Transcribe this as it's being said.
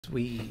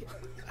We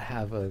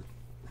have a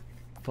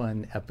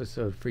fun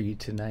episode for you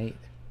tonight.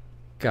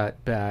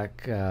 Got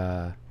back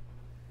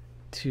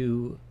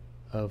two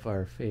of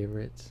our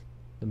favorites,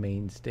 the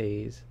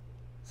mainstays.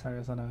 Sorry, I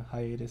was on a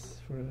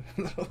hiatus for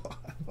a little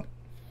while.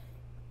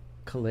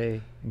 Kalei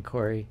and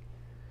Corey.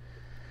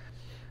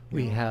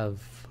 We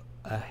have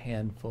a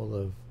handful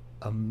of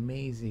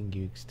amazing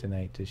ukes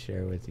tonight to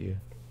share with you.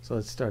 So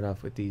let's start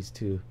off with these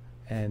two.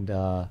 And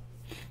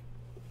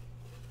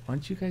why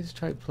don't you guys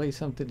try to play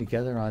something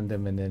together on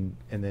them and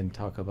then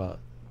talk about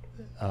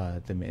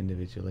them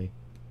individually?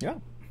 Yeah.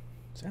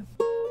 Yeah.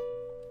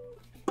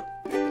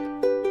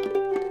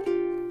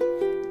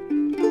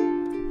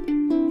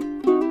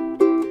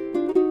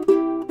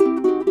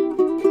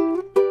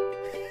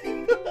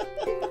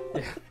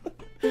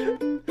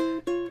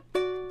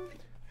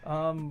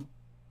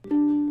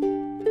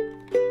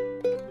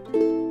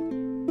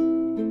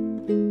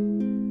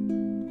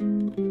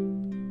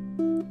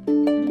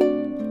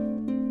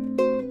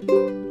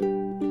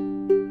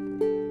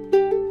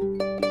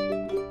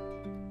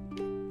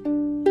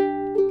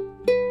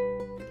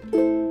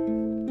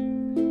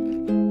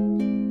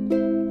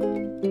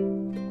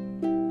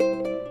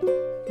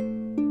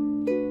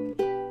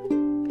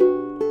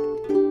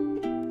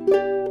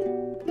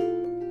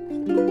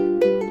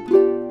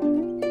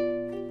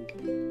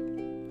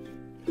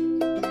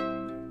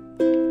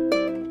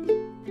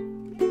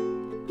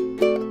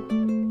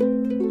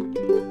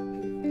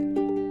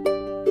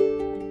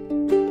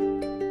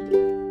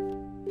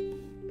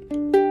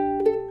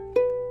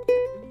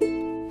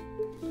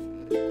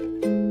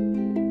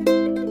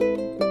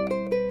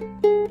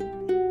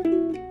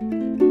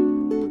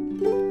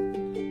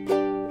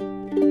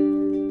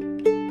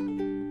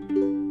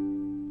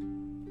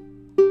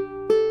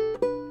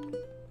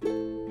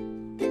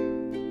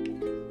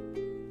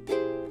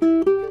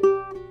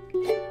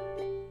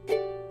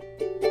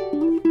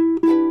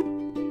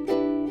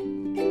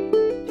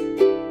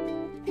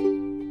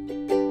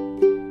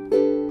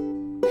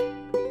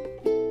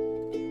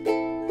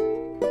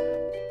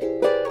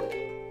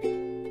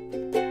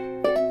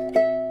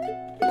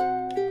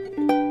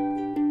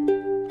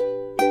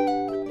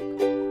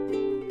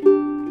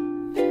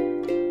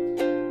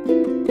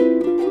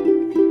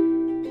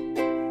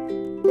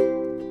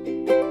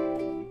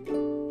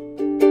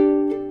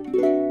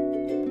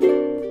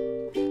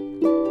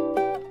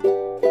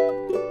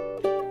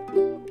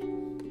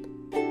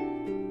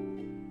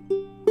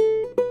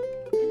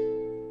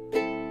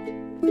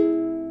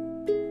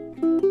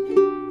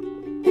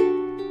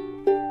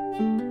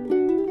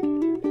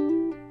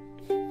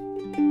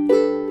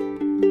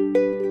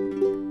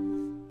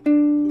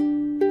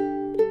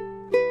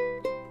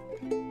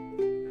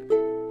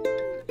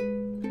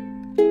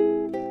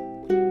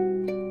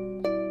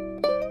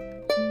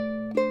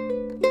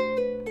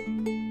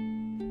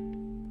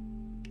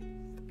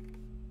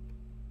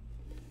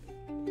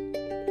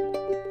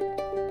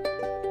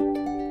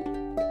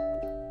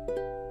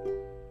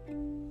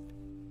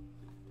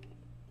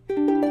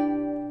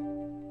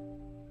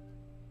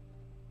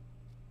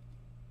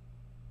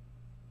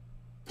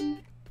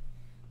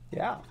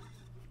 Yeah,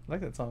 I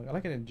like that song. I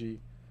like it in G.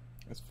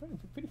 It's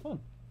pretty fun.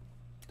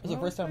 It was the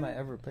first time I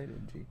ever played it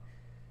in G.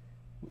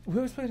 We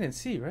always played it in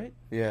C, right?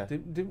 Yeah.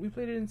 Did we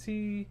play it in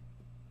C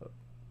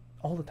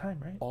all the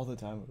time, right? All the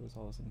time it was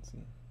always in C.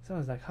 So I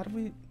was like, how do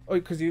we... Oh,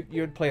 because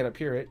you'd play it up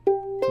here, right?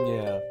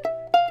 Yeah.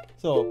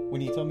 So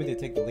when you told me to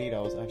take the lead,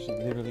 I was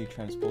actually literally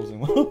transposing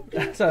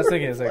what So I was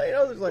thinking, it's like...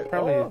 I was like,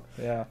 probably, oh.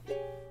 yeah.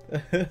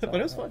 But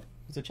it was fun.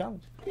 It's a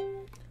challenge.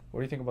 What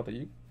do you think about the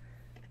uke?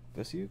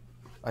 This uke?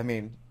 I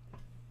mean...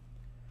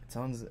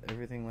 sounds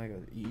everything like a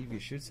Eevee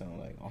should sound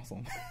like.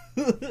 Awesome.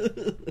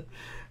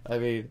 I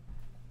mean,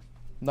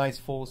 nice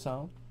full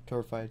sound.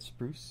 Torrefied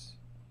spruce,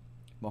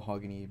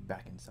 mahogany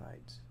back and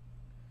sides.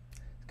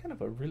 It's kind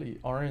of a really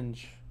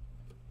orange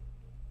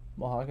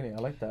mahogany. I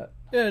like that.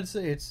 Yeah,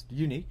 it's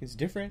unique. It's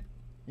different.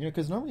 You know,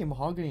 because normally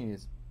mahogany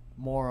is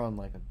more on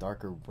like a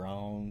darker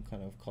brown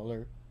kind of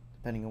color,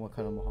 depending on what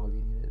kind of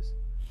mahogany it is.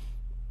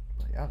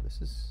 But yeah,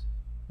 this is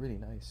really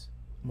nice.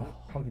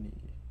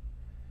 Mahogany.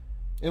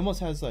 It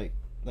almost has like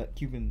that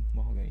Cuban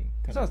mahogany.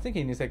 So I was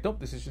thinking, it's like, nope,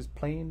 this is just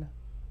plain,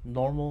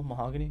 normal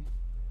mahogany.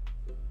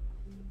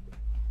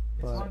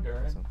 It's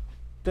Honduran. Awesome.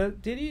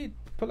 Did he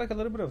put like a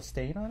little bit of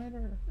stain on it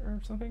or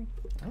something?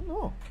 I don't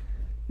know.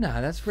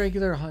 Nah, that's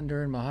regular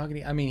Honduran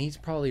mahogany. I mean, he's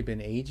probably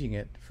been aging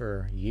it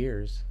for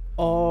years.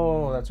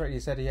 Oh, that's right.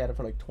 You said he had it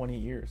for like 20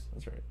 years.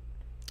 That's right.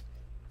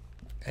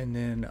 And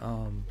then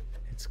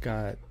it's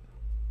got,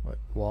 what,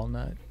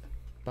 walnut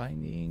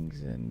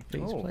bindings and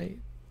faceplate.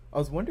 I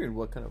was wondering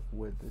what kind of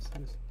wood this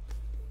is.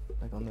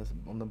 Like on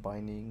the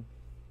binding.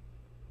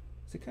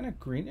 Is it kind of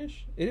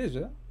greenish? It is,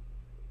 yeah.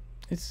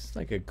 It's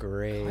like a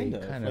gray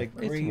kind of like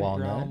gray,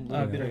 walnut. brown, a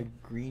little bit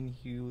of green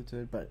hue to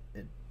it, but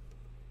it's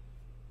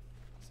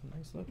a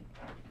nice look.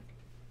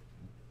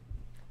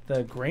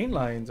 The grain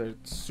lines are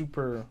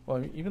super.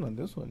 Well, even on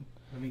this one,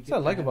 that's what I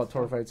like about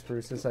torrefied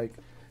spruce. Is like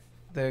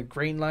the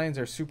grain lines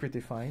are super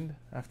defined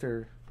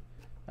after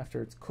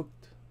it's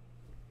cooked.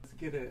 Let's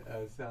get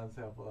a sound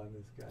sample on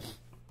this guy.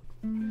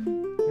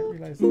 didn't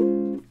realize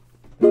that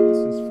this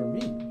is for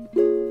me.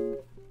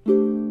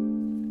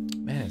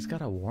 Man, it's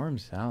got a warm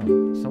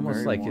sound. It's almost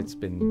Very like warm. it's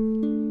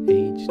been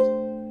aged.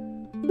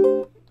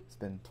 It's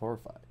been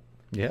torrified.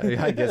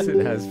 Yeah, I guess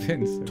it has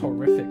been.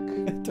 Terrific.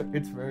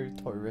 It's very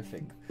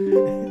terrific.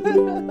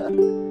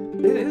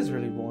 It is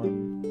really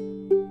warm.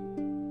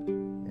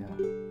 Yeah.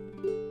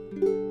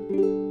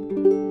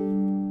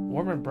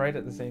 Warm and bright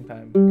at the same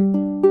time.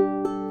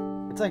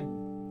 It's like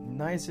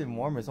nice and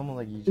warm. It's almost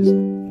like you just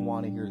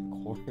want to hear the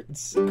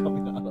chords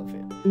coming out of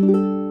it.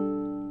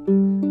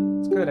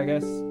 It's good, I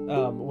guess.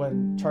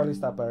 When Charlie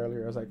stopped by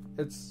earlier, I was like,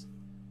 it's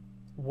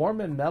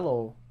warm and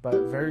mellow, but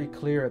very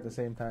clear at the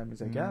same time.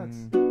 He's like, yeah, it's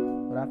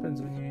what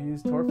happens when you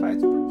use torrified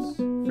spruce.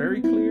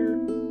 Very clear,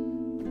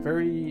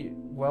 very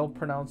well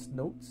pronounced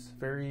notes.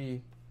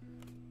 Very,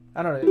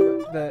 I don't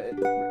know, it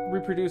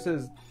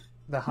reproduces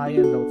the high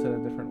end notes in a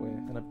different way,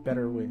 in a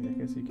better way, I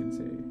guess you can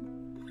say.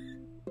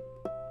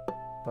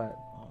 But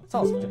it's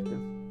all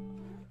subjective.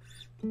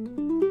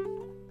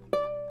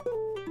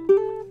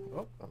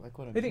 Oh, I like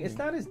what I'm I think it's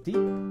hearing. not as deep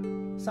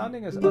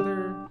sounding as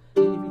other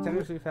EV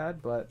tenors we've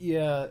had, but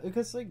Yeah,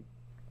 because like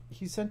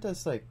he sent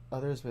us like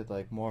others with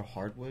like more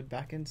hardwood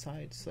back end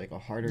sides, like a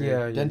harder,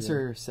 Yeah,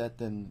 denser set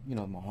than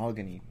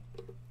mahogany.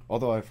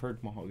 Although I've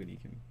heard mahogany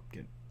can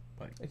get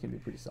like it can be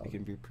pretty solid. it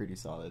can be pretty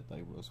solid,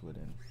 like rosewood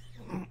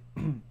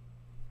and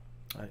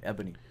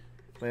ebony.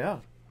 But yeah,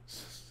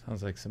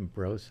 Sounds like some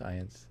bro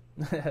science.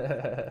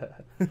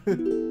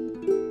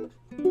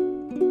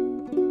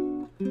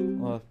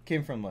 well, it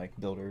came from like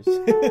builders.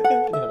 I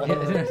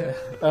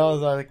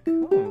was like,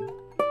 oh.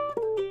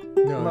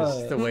 No, it's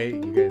just the way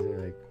you guys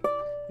are like.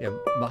 Yeah,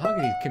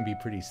 mahogany can be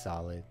pretty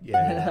solid.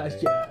 Yeah.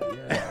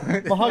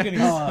 yeah. Mahogany's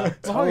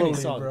Totally,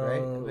 solid,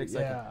 bro. right? It's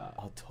like Yeah.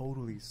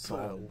 totally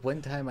solid.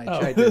 One time I Oh.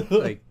 tried to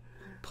like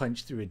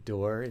punch through a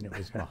door and it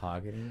was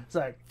mahogany. It's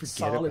like Forget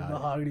solid about it.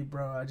 mahogany,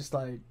 bro. I just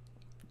like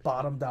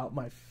bottomed out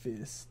my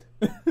fist.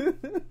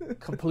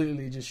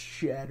 Completely just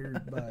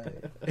shattered by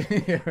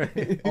Yeah,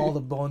 right. all the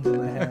bones in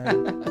the hand.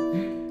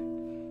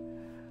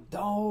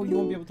 Oh, you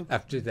won't be able to.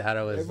 After that,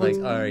 I was Everyone's-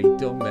 like, all right,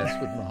 don't mess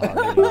with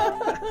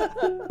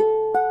mahogany.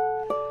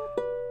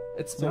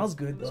 It smells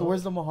good, though. So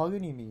where's the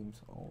mahogany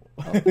memes? Oh.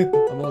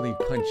 I'm only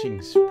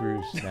punching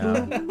spruce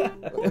now.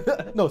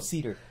 No,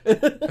 cedar.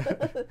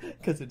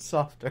 Because it's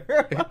softer.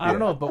 I don't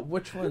know, but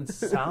which one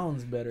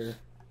sounds better?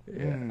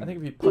 Yeah. I think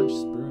if you punch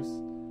spruce,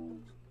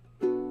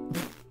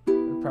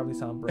 it'd probably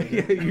sound brighter.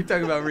 Yeah, you're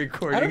talking about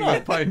recording know.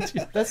 the punch.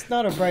 That's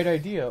not a bright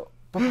idea.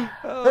 I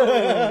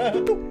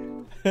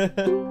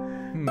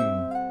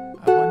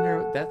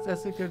wonder.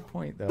 That's a good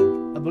point,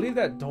 though. I believe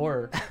that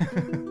door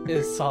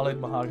is solid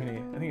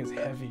mahogany. I think it's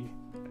heavy.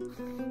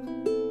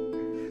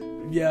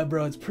 Yeah,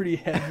 bro, it's pretty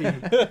heavy.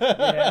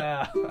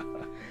 Yeah.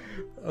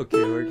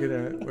 Okay,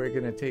 we're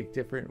gonna take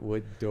different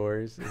wood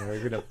doors and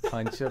we're gonna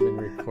punch them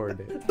and record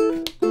it.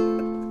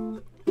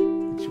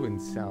 Which one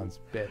sounds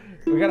better?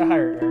 We gotta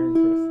hire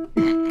Aaron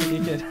first. He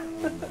can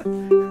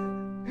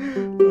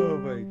Oh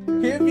my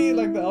god! he'd be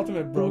like the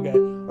ultimate bro guy.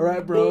 All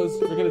right, bros,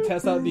 we're gonna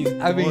test out these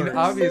doors. I mean,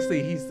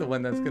 obviously he's the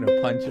one that's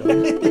gonna punch them.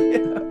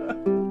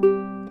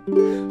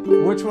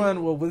 Which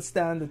one will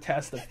withstand the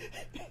test of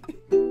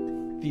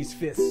these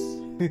fists?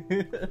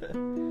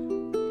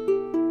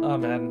 Oh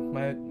man,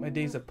 my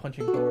days of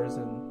punching doors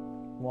and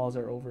walls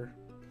are over.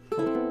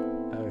 I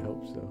would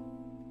hope so.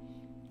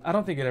 I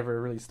don't think it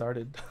ever really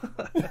started.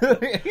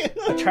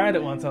 I tried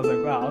it once. I was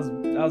like, wow,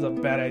 that was a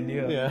bad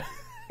idea. Yeah.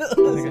 I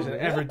don't think I should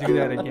ever do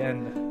that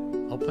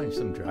again. I'll punch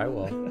some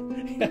drywall.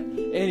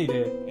 Any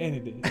day.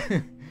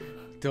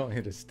 Don't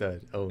hit a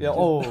stud. Oh, Yeah. no.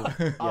 Oh.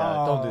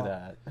 Yeah. Don't do Oh.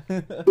 that.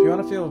 If you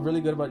want to feel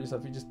really good about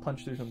yourself, you just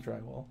punch through some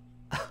drywall.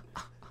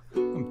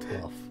 I'm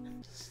tough.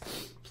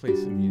 Play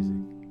some music.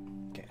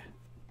 Okay.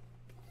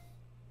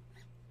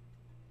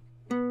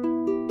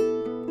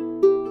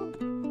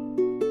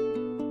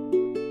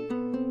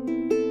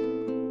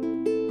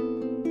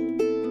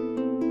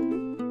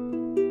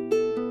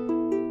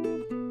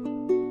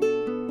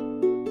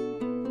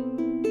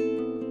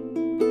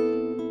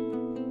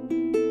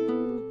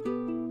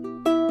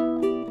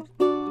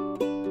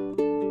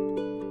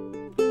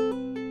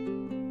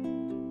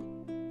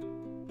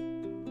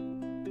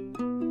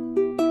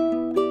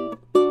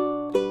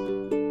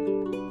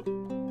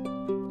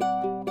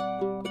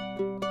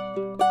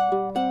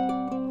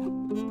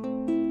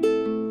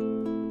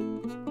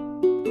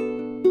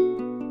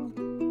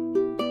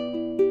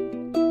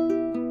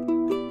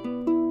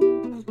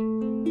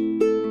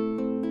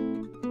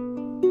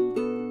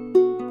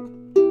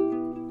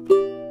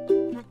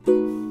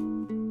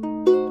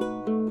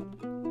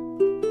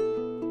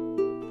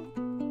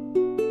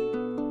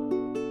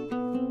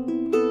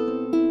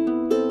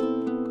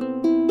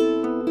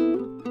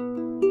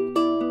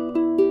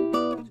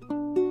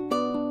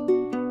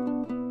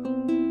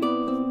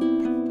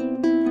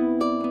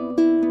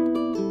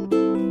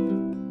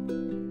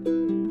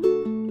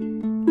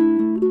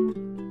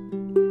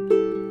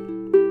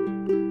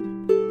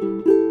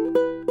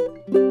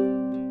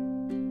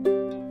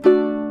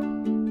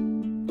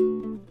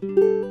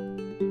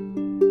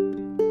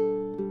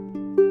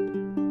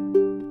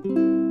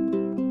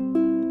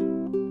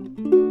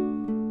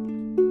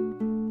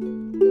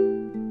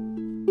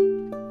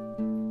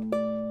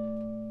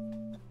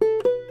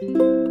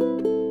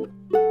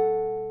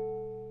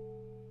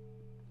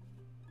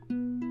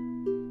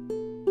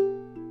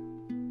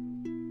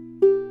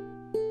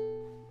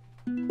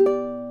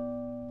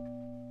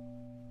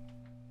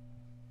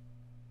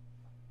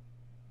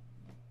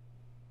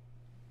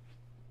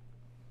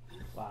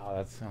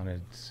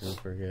 sounded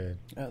super good.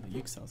 Oh, the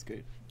uke sounds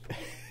good.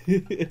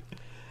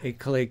 Hey,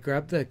 Kalei,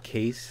 grab the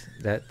case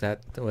that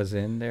was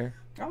in there.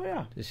 Oh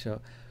yeah. To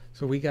show.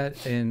 So we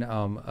got in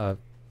a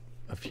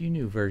few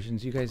new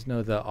versions. You guys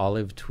know the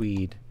olive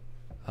tweed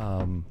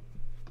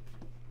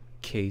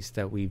case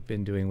that we've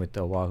been doing with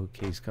the Oahu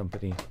Case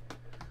Company.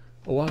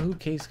 Oahu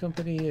Case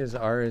Company is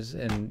ours,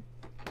 and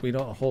we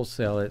don't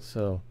wholesale it,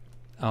 so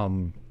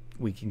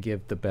we can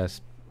give the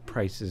best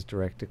prices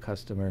direct to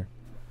customer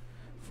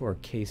for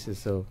cases.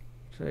 So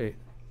try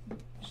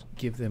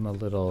give them a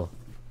little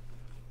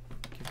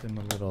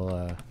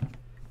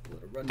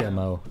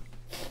demo.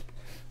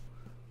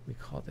 We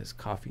call this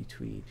coffee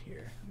tweed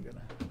here.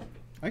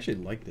 I actually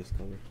like this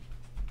color.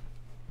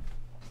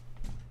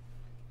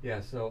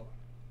 Yeah, so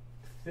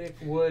thick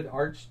wood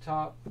arch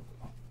top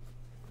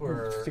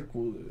for thick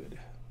wood.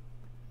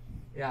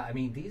 Yeah, I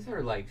mean these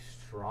are like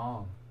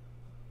strong.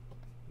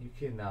 You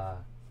can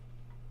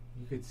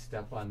you could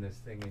step on this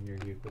thing and your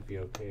uke would be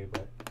okay,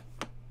 but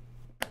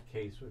the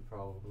case would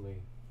probably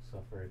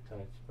suffer a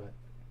touch, but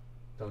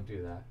don't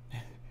do that.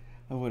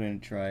 I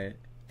wouldn't try it,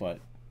 but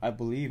I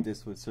believe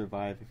this would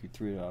survive if you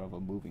threw it out of a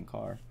moving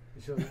car.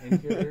 You show the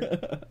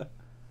interior.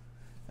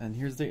 And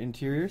here's the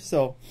interior.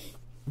 So,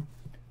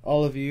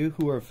 all of you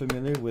who are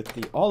familiar with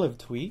the olive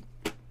tweed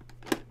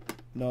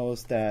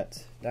knows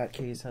that that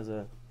case has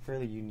a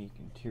fairly unique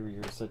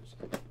interior.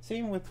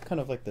 Same with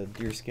kind of like the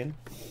deerskin,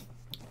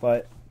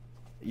 but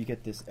you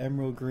get this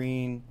emerald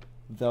green,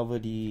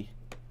 velvety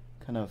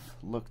kind of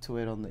look to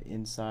it on the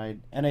inside,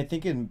 and I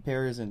think it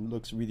pairs and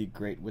looks really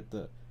great with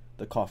the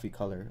coffee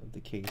color of the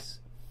case.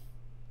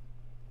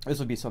 This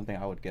would be something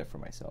I would get for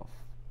myself.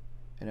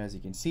 And as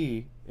you can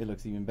see, it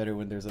looks even better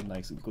when there's a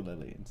nice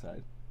ukulele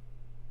inside.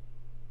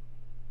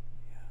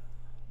 Yeah,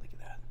 look at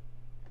that.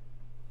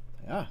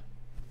 Yeah,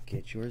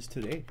 get yours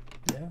today.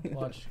 Yeah,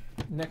 watch.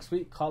 Next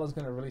week, Kala's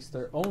going to release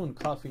their own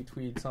coffee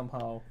tweed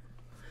somehow.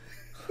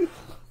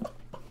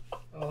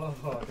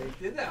 Oh, they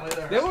did that with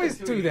our They always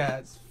tweed. do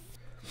that.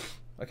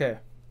 Okay.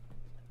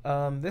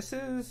 This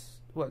is,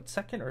 what,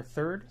 second or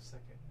third?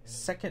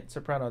 Second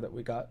soprano that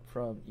we got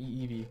from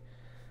EEV.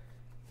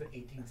 The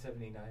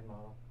 1879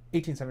 model.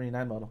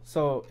 1879 model.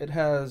 So it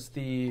has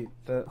the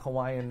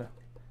Hawaiian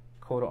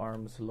coat of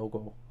arms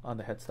logo on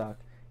the headstock,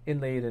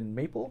 inlaid in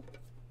maple.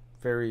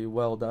 Very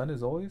well done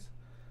as always,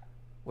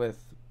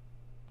 with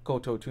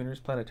Goto tuners,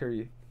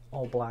 planetary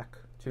all black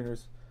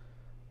tuners.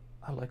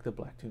 I like the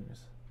black tuners.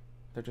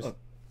 They're just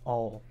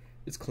all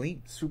It's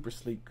clean. super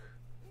sleek.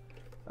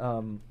 I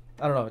don't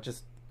know,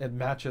 it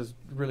matches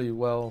really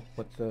well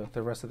with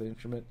the rest of the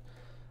instrument.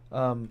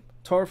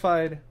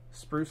 Torrefied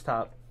spruce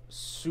top,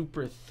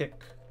 super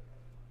thick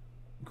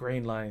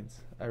grain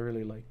lines. I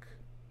really like.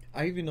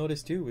 I even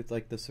noticed too with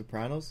like the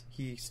sopranos,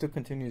 he still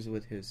continues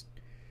with his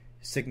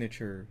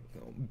signature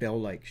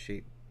bell-like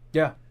shape.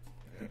 Yeah.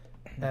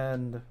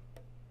 And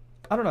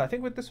I don't know, I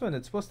think with this one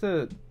it's supposed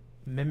to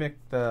mimic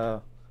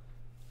the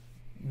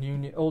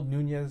old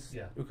Nunez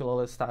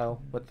ukulele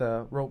style with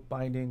the rope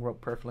binding,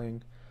 rope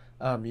purfling.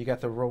 You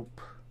got the rope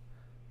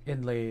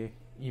inlay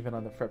even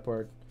on the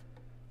fretboard.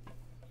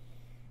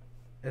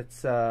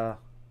 It's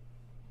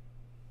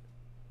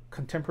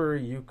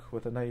contemporary uke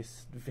with a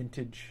nice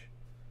vintage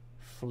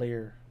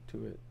flair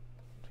to it.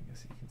 I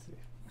guess you can see.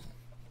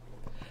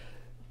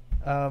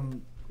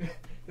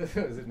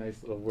 That was a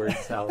nice little word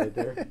salad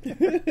there.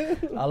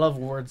 I love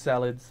word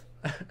salads.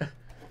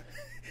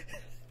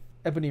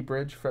 Ebony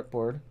bridge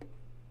fretboard.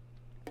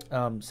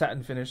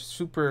 Satin finish,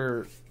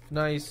 super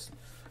nice,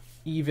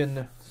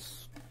 even,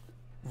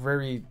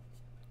 very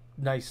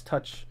nice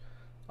touch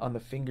on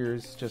the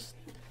fingers. Just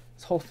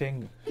this whole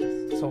thing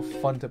is so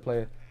fun to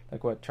play.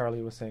 Like what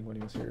Charlie was saying when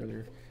he was here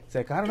earlier. It's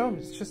like, I don't know,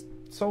 it's just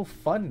so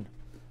fun.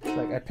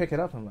 Like I pick it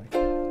up and I'm like,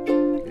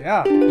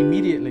 yeah,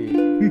 immediately.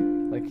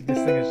 Like this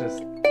thing is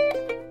just.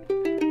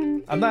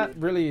 I'm not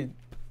really,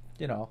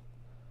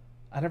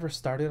 I never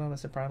started on a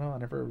soprano. I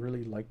never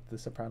really liked the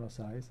soprano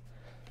size.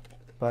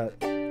 But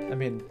I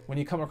mean, when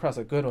you come across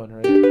a good one,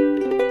 right?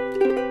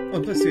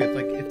 Oh, plus too,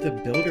 if the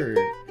builder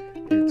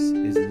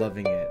is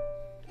loving it,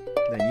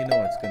 then you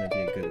know it's gonna be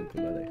a good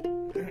ukulele.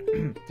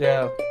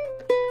 Yeah.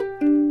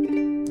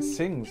 It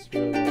sings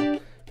really well.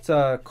 It's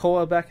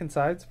koa back and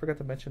sides. Forgot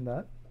to mention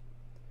that.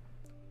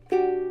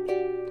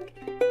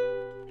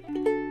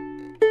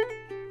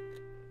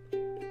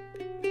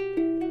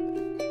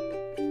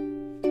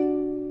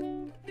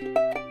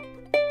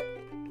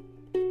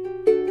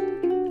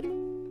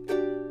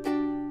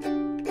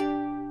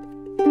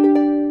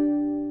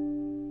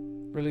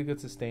 Really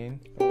good sustain.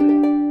 Oh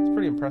yeah. It's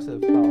pretty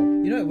impressive how.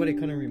 You know what it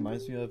kind of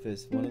reminds me of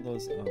is one of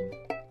those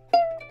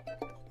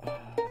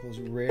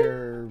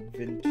rare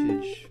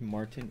vintage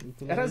Martin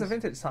ukuleles. It has a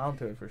vintage sound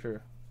to it for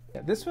sure.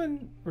 Yeah, this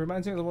one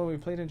reminds me of the one we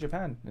played in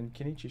Japan in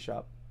Kenichi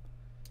shop.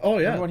 Oh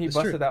yeah, Remember when he that's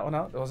busted true. that one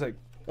out? It was like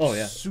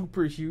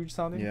super huge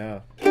sounding. Yeah.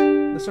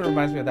 This one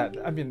reminds me of that.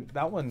 I mean,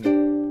 that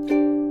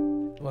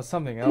one was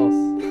something else,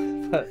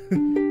 but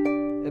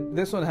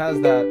this one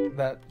has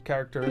that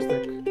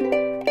characteristic.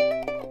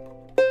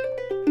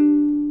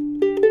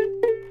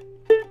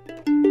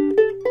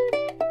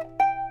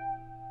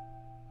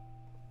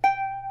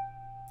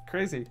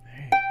 crazy.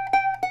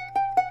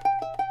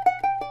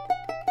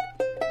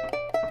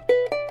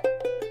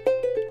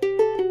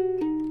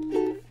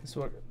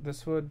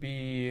 This would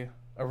be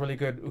a really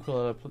good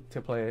ukulele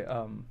to play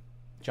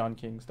John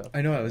King stuff.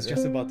 I know. I was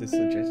just about to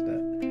suggest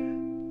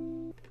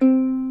that.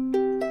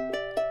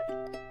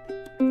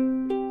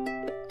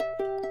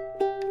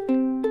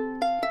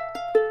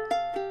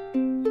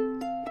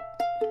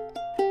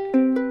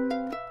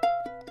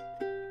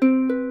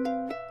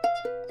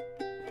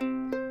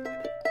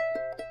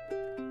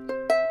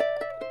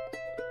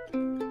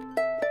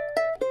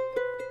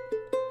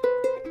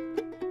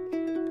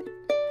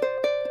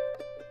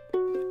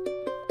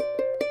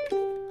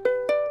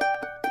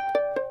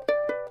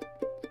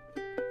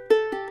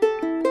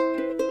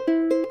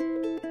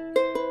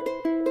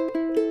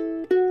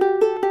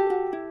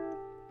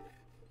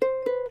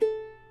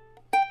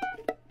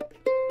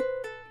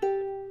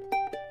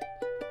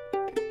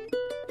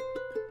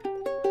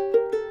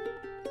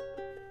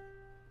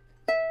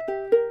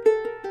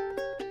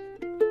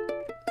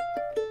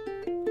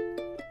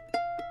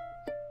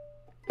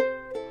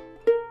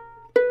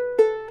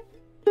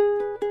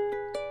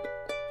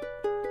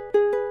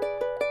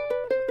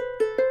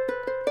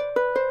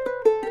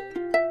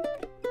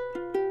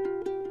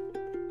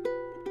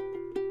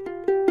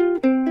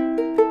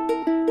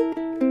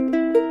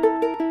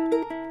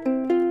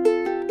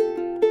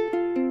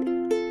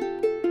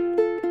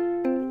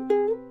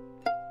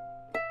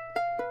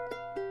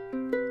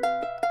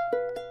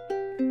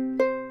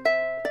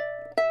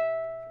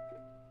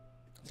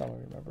 That's all I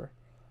remember.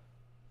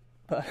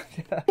 But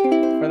yeah,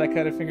 for that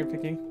kind of finger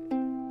picking.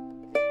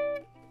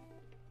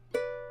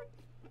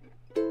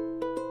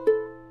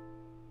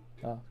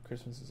 Oh,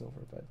 Christmas is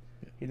over, but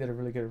he did a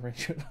really good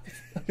arrangement.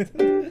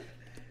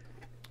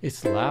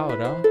 It's loud,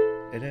 huh?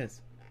 It is.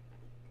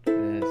 It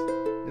is.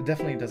 It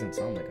definitely doesn't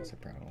sound like a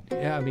soprano.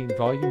 Yeah, I mean,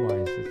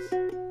 volume-wise, it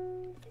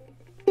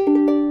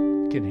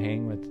can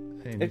hang with.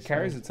 It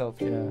carries itself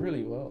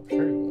really well,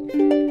 very well.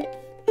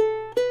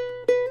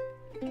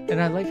 And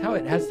I like how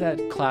it has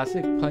that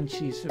classic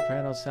punchy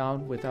soprano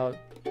sound without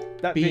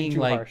That being too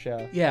like harsh,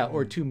 yeah. yeah,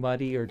 or too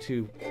muddy or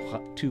too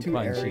punchy.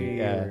 Airy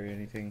Yeah, or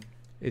anything.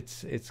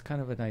 it's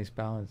kind of a nice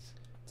balance.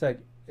 It's like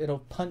it'll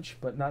punch,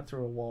 but not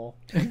through a wall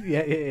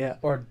yeah.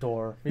 or a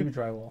door, maybe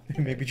drywall.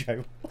 Maybe try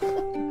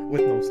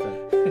with no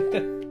stud.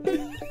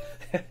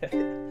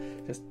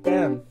 Just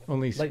bam.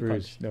 Only Light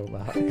Spruce, no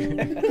loud.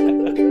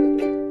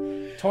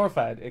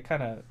 Torrified, it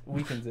kind of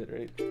weakens it,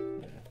 right? Yeah.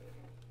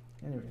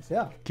 Anyways,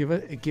 yeah.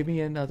 Give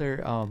me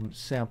another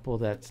sample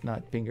that's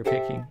not finger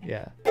picking.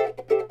 Yeah.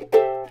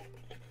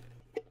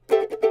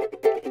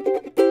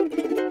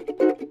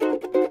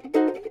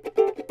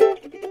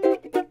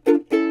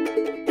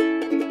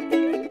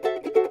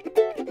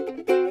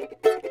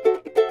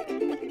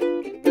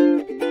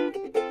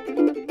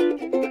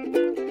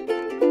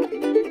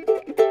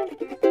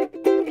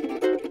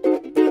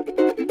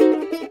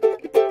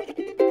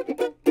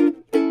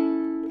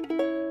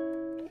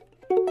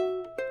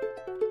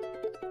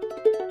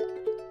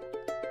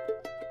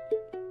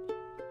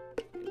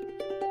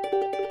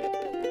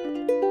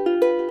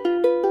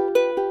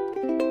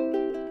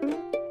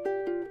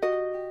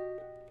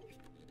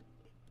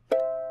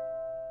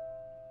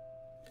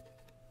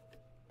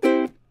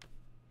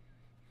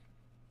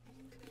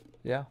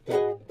 Yeah.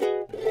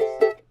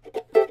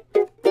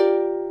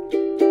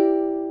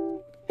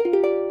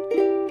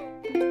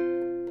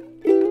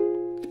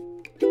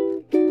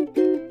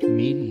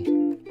 Meaty.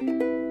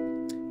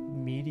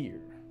 Meteor.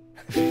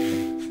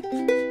 It's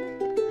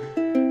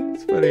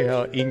funny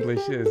how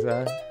English is,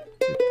 huh?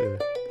 With the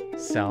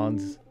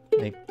sounds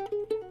make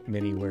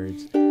many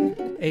words.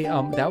 Hey,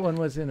 that one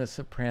was in a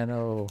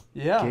soprano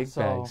gig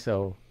bag,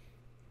 so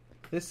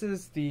this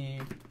is the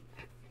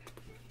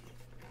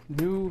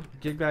new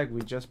gig bag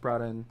we just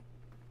brought in.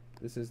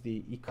 This is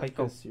the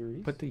Ikaika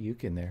series. put the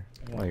uke in there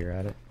while you're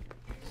at it.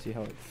 See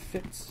how it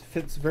fits.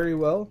 Fits very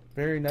well.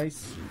 Very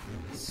nice,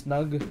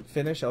 snug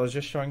finish. I was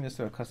just showing this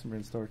to a customer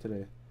in store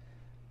today,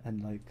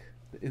 and like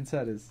the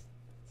inside is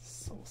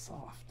so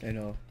soft. I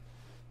know.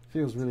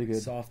 Feels really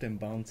good. Soft and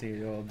bouncy.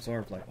 It'll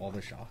absorb like all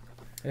the shock.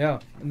 Yeah.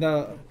 And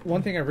the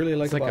one thing I really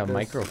like It's like about a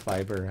this,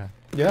 microfiber. Huh?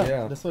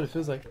 Yeah, that's what it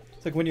feels like.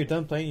 It's like when you're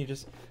done playing, you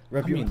just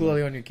rub your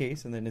ukulele on your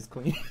case, and then it's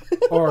clean.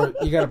 or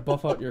you gotta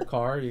buff out your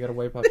car. You gotta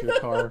wipe out your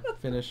car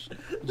finish.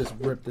 You just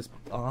rip this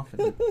off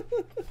and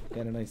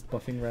get a nice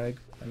buffing rag.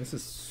 And this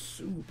is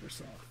super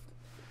soft.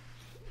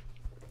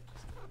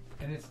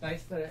 And it's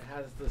nice that it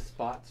has the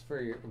spots for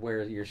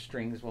where your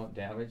strings won't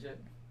damage it.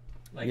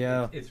 Like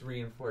Yeah. it's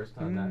reinforced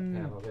on that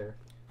panel there.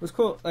 What's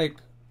cool, like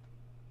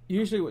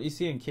usually what you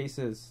see in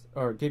cases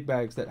or gig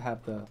bags that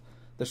have the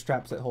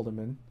straps that hold them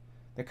in,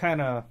 they're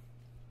kind of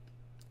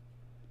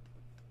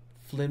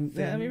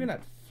maybe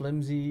not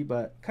flimsy,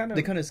 but kind of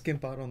They kind of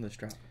skimp out on the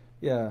strap.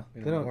 yeah.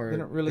 You They know, don't. or They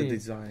don't really. the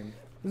design.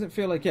 Doesn't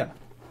feel like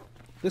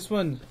This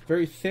one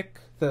very thick.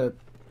 The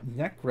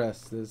neck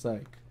rest is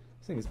like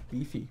this thing is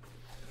beefy,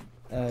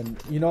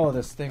 and you know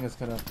this thing is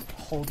gonna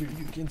hold your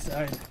uke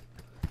inside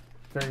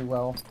very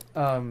well.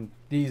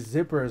 These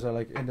zippers are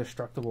like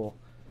indestructible.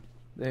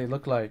 They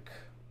look like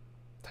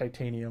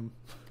titanium.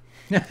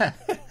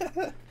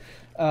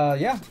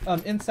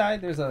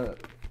 Inside there's a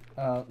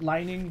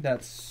lining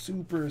that's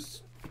super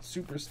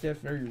stiff,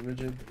 very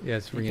rigid. Yeah,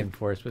 it's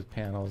reinforced with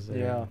panels there.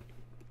 Yeah.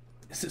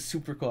 This is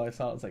super cool. I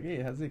saw it. It's like, hey,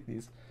 it has like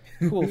these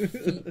cool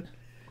feet.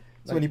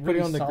 So when you put it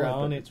really on the solid,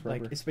 ground, but it's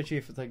rubber. like, especially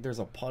if it's like there's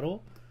a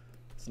puddle,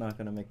 it's not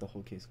gonna make the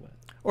whole case wet.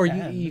 Or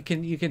And- you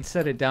can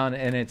set it down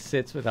and it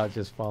sits without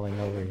just falling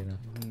over, you know.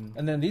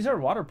 And then these are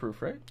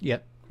waterproof, right?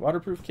 Yep.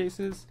 Waterproof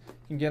cases. You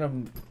can get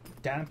them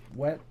damp,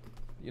 wet.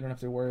 You don't have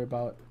to worry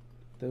about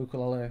the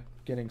ukulele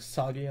getting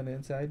soggy on the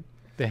inside.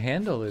 The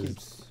handle is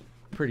Keeps...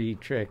 pretty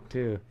trick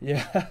too,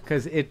 Yeah.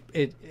 because it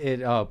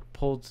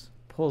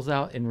pulls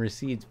out and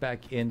recedes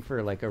back in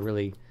for like a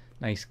really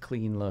nice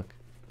clean look.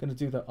 Gonna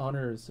do the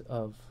honors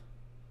of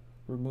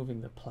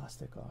removing the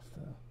plastic off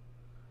the...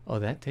 Oh,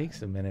 that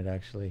takes a minute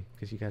actually,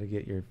 because you got to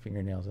get your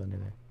fingernails under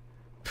there.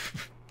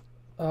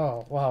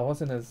 Oh, wow. It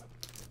wasn't as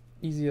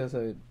easy as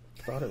I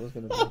thought it was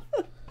gonna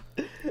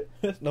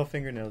be. No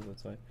fingernails,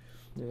 that's fine.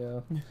 Yeah.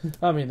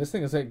 I mean, this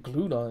thing is like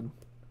glued on.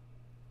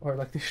 Or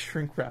like they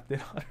shrink wrapped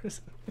it on or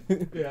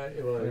something. Yeah,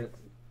 it was.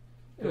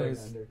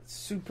 Anyways,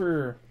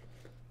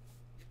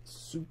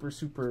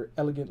 super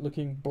elegant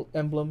looking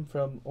emblem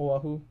from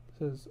Oahu. It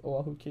says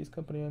Oahu Case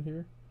Company on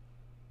here.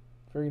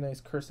 Very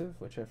nice cursive,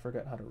 which I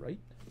forgot how to write.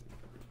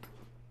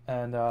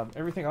 And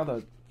everything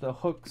on the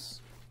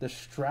hooks, the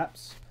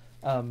straps,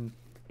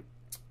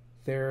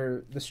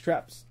 they're the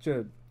straps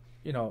to,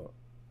 you know,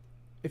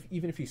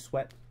 even if you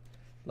sweat,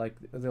 like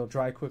they'll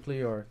dry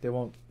quickly or they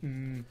won't,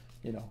 you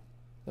know,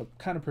 they'll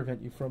kind of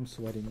prevent you from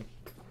sweating,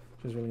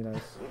 which is really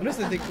nice.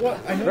 Honestly, I think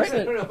I know Right?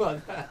 that I don't know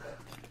about that.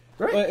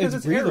 Right? Well, 'Cause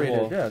it's breathable.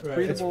 aerated. Yeah, it's Right.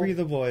 breathable. it's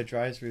breathable. It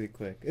dries really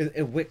quick.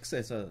 It wicks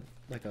as a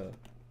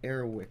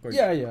air wick. Or,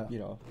 Yeah. You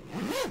know,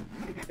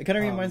 it kind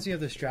of reminds me of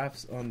the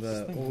straps on this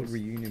the thing old is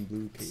Reunion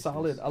Blue cases.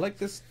 Solid. I like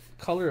this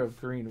color of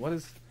green.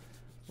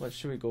 What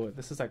should we go with?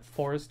 This is like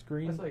forest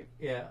green, It's like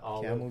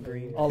Camel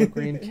green. olive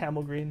green,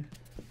 camel green.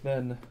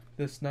 Then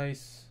this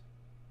nice.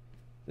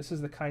 This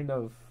is the kind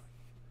of,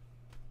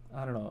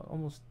 I don't know,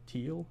 almost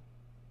teal.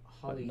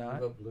 Holly not.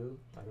 Eva blue.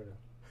 I don't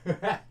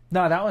know.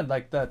 No, that one,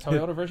 like the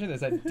Toyota version,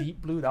 is that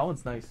deep blue. That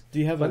one's nice. Do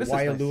you have But a this is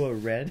nice.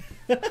 Waialua red?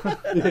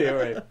 Yeah,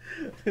 right.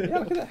 Yeah,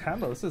 look at that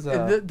handle. This is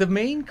The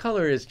main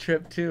color is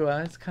tripped too.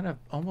 It's kind of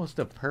almost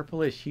a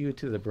purplish hue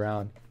to the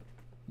brown.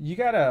 you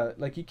gotta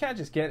like you can't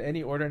just get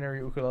any ordinary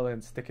ukulele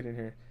and stick it in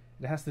here.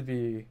 It has to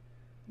be.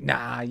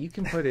 Nah, you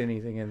can put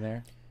anything in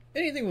there.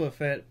 Anything will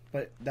fit,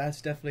 but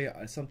that's definitely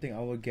something I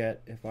would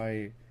get if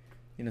I,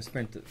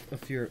 spent a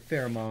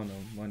fair amount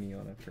of money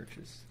on a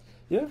purchase.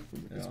 Yeah,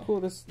 it's Yeah. cool.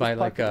 This Buy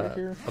like pocket right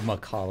here. a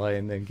Macaulay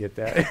and then get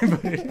that.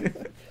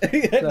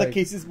 The Like-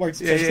 cases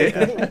marks.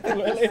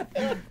 Yeah.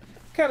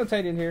 Kind of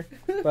tight in here,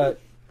 but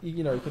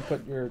you know you can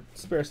put your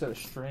spare set of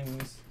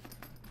strings,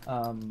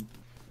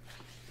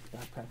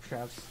 backpack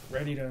straps,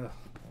 ready to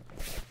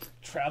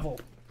travel.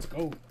 Let's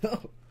go.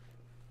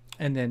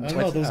 And then I don't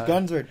know. what's, Those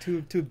guns are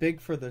too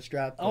big for the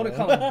strap. I want to though.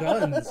 call them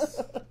guns.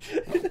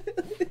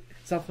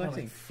 Stop Not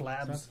flexing.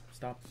 like flabs.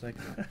 Stop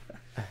flexing.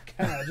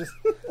 God, just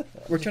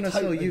We're trying to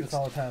tight sell like you. this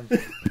all the time.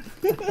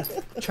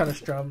 Trying to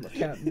strum. I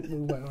can't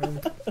move my arm.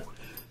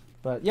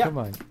 But yeah, Come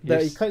on, the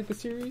your Ikaika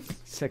series.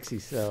 sexy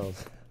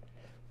cells.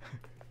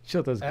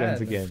 Show those guns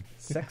and again.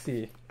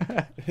 Sexy.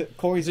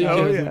 Corey's Oh,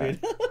 not yeah. included.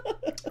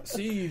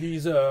 See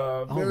these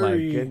Oh my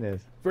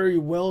goodness, very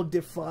well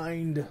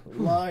defined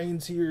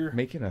lines here.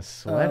 making us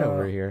sweat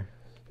over here.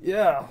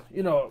 Yeah,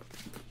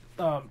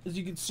 as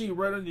you can see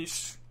right on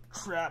these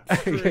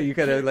straps. Yeah, you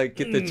gotta like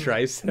get the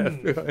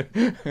tricep.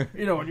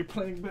 When you're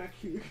playing back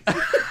here.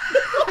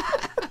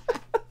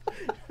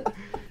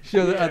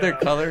 Show the other Yeah.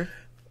 color.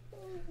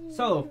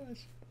 So,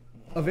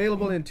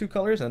 available in 2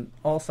 colors and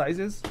all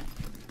sizes.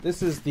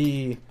 This is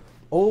the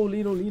O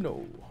Lino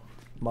Lino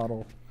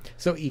model.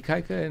 So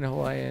Ikaika in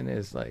Hawaiian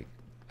is like,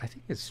 I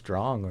think it's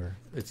strong or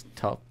it's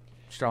tough,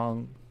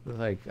 strong.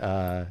 Like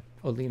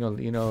Olino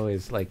Lino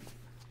is like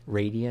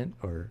radiant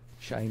or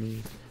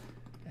shiny.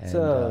 And It's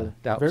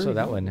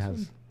that one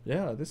has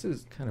Yeah, this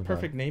is kind of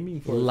perfect naming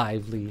for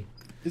lively.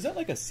 Is that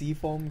like a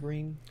seafoam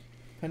green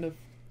kind of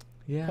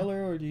Yeah.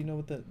 color, or do you know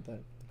what that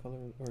color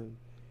or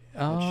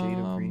what shade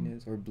of green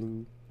is, or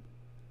blue?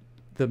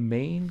 The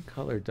main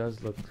color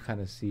does look kind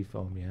of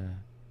seafoam, yeah.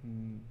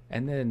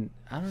 And then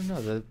I don't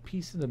know, the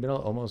piece in the middle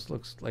almost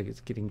looks like it's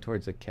getting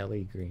towards a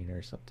Kelly green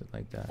or something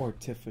like that. Or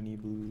Tiffany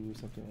blue, or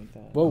something like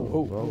that. Whoa,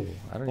 Oh, whoa.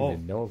 I don't Oh.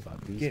 even know about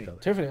these Get it.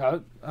 colors. Tiffany.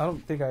 I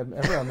don't think I'm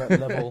ever on that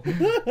level.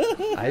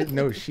 I didn't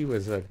know she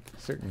was a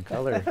certain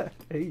color.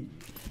 Hey.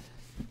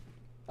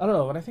 I don't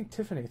know. When I think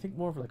Tiffany, I think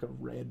more of like a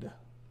red.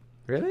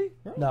 Really?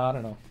 No, I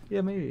don't know.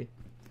 Yeah, maybe.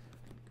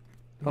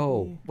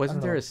 Oh, Maybe. wasn't I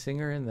don't there know. a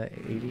singer in the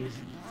 80s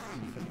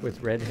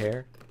with red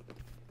hair?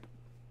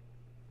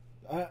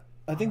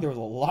 I think there was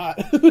a lot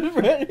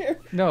right here.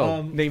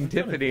 No, named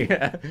Tiffany.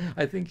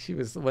 I think she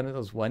was one of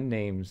those one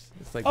names.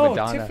 It's like Oh,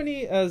 Madonna.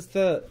 Tiffany as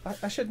the...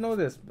 I should know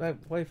this. My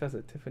wife has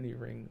a Tiffany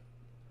ring.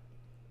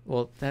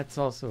 Well, that's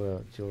also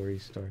a jewelry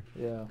store.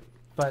 Yeah.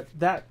 but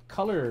that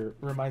color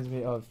reminds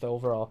me of the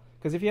overall.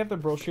 Because if you have the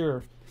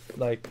brochure,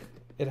 like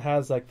it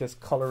has like this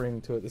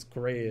coloring to it, this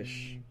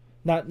grayish.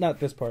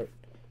 Not this part.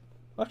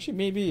 Actually,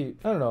 maybe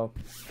I don't know.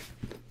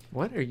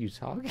 What are you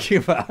talking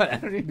about? I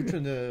don't even... Which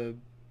one, the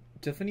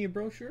Tiffany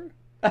brochure?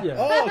 Yeah.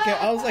 Oh, okay.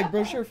 I was like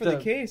brochure for the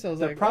case. I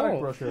was the like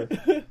product brochure.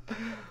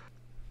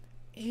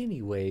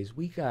 Anyways,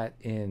 we got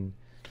in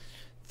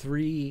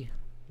 3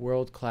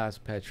 world-class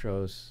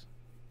Petros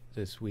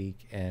this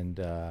week, and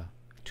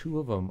 2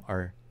 of them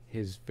are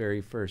his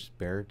very first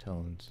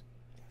baritones,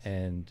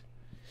 and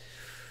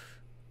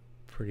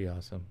pretty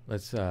awesome.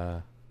 Let's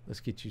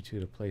get you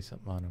 2 to play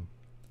something on them.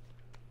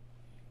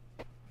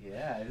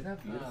 Yeah, isn't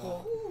that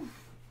beautiful?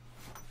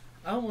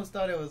 I almost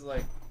thought it was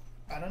like,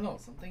 I don't know,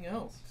 something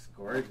else. It's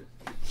gorgeous.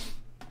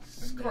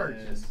 It's And then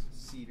gorgeous.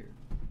 Cedar.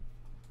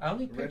 I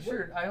only picked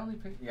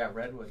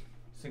redwood,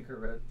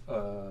 sinker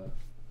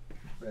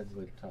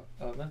redwood top.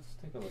 Oh, let's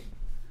take a look.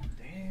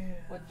 Damn.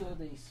 What do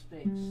they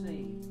say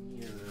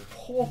here?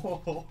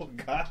 Oh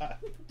God!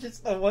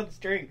 Just the one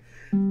string.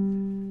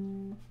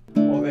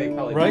 Well, they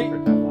probably Right?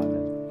 different time on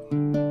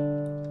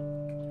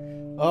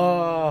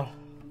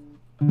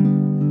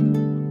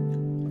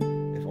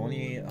If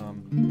only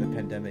the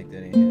pandemic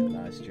didn't hit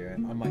last year,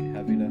 I might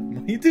have enough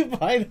money to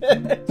buy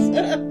this.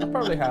 I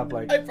probably have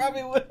like I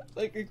probably would.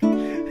 Like I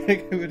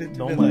would have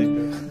no been money.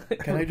 like,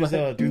 can I just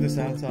do the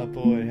sound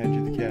sample and hand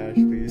you the cash,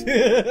 please?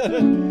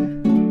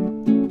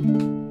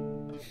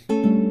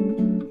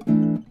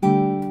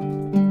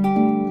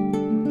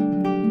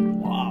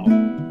 Wow.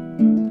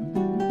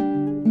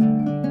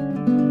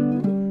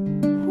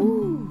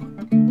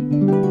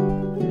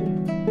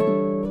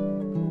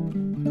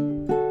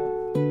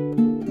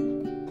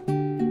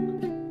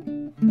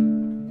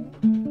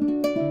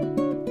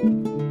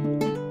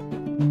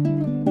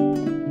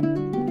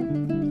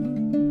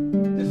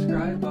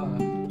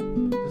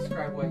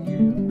 Describe what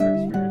you are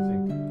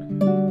experiencing.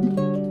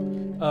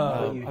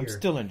 I'm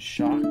still in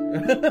shock. I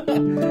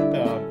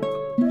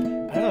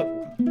don't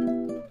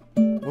know.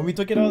 When we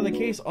took it out of the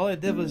case, all I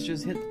did was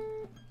just hit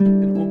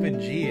an open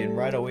G, and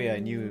right away I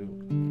knew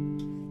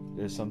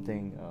there's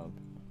something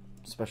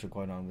special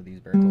going on with these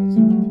baritones.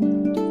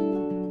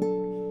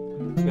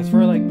 Because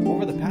for like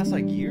over the past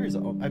like years,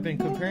 I've been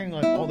comparing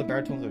like all the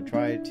baritones I've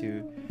tried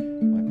to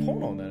my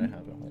Pono that I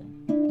have at home.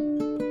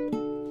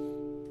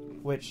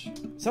 Which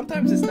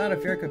sometimes it's not a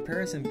fair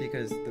comparison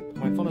because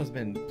my phone has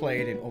been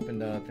played and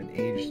opened up and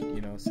aged,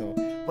 you know. So,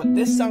 but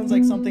this sounds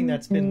like something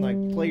that's been like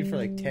played for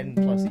like 10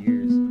 plus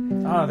years.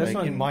 Ah, this like,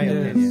 one in my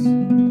is,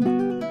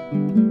 opinion,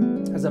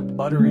 has a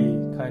buttery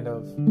kind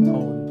of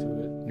tone to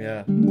it.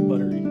 yeah,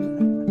 Buttery.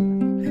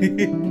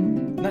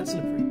 not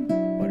slippery,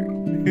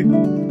 buttery.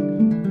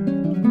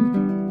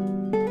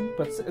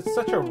 But it's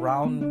such a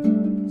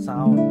round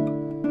sound.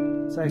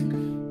 It's like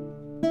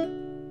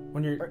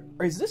when you're.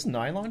 Is this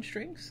nylon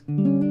strings?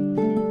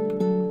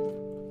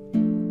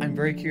 I'm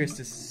very curious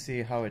to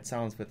see how it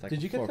sounds with like Did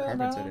a you get floor the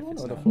carpet set nylon if one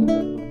it's or the not. full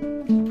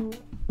nylon?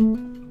 Let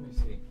me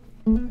see.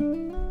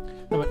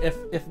 No, but if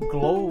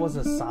glow was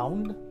a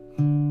sound, it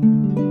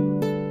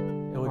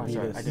would Oh, be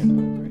sorry, this. I didn't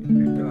look right.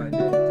 No, I did. It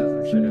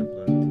doesn't Should say. have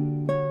looked.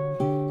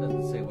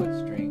 Doesn't say what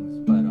strings,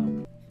 but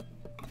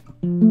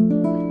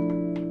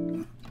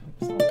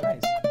Sounds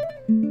nice.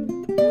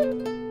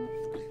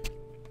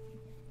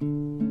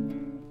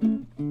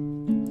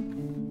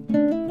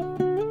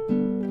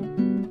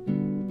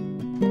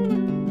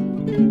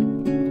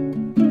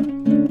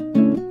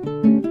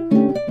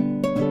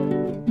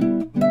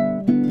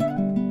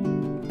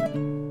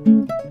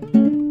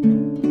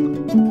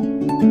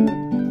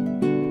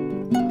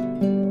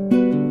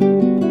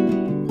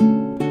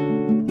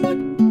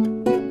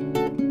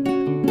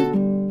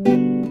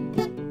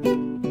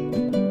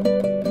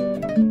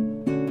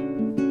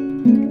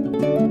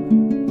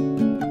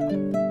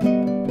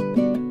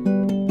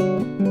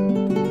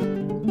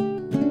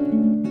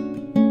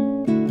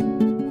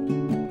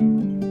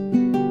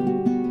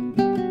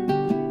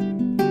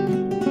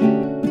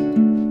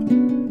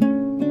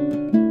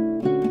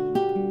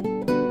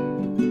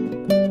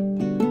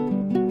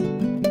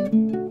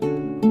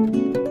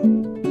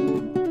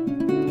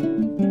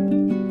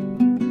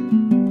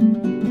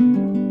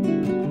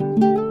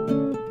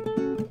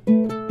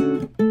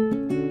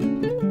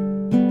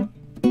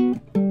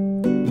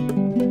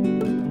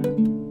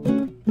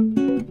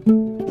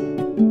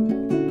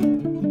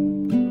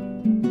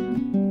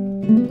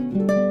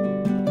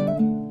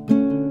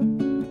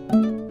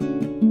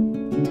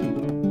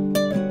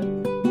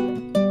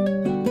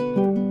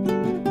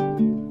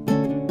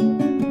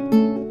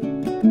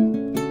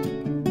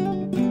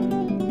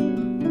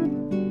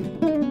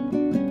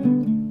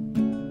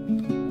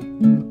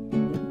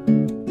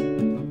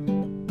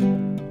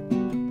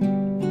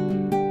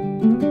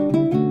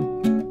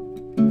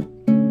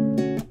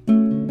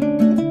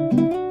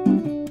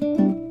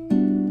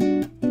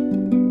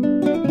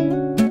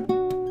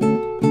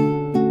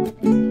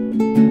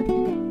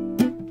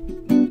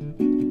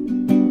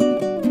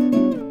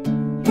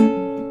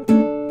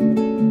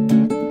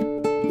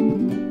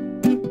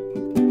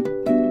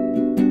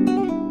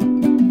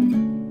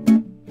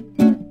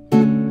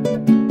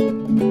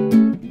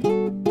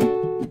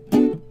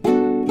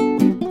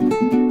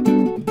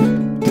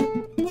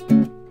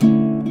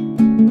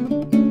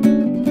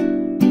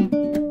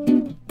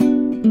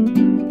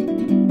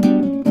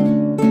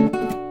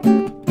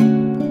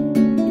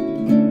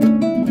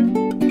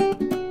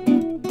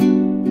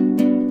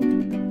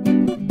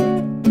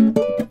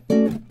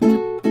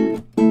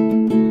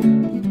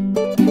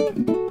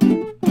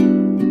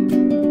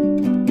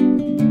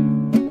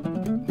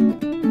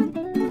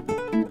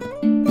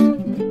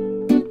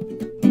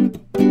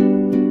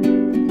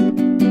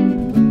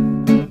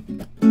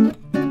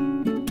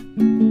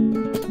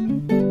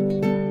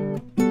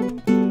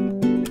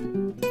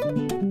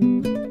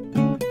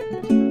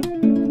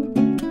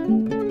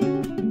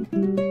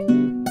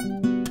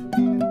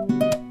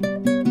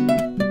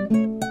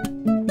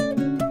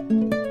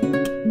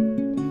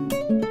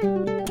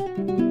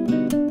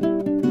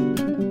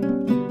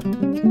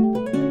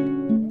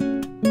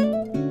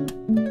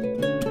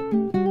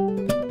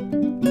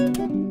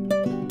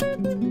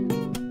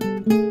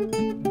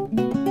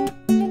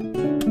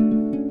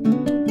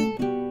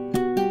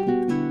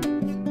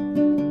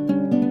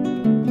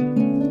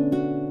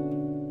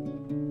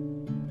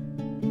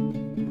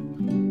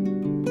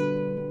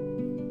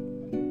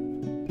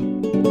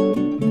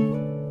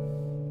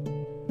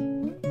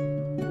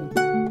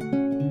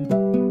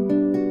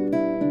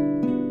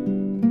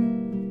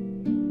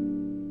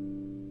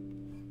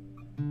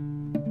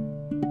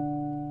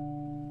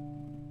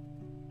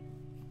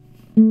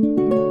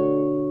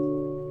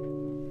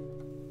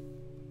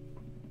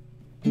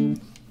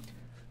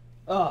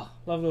 Oh,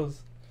 love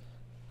those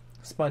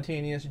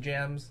spontaneous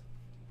jams.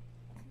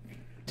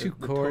 Two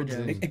The chords. toe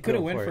and jams. It could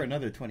have go went for it.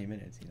 another 20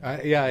 minutes. You know?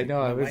 Yeah, I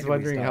know. I Why was did we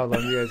wondering how stop?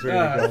 long you guys were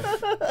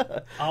gonna go.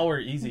 Hour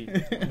easy,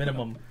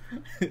 minimum.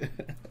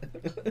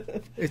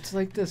 It's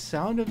like the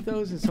sound of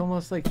those. It's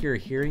almost like you're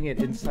hearing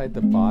it inside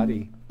the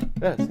body.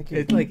 Yeah, it's like,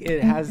 It's like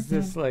it has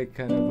this like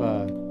kind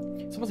of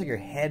it's almost like your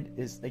head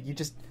is like you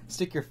just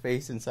stick your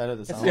face inside of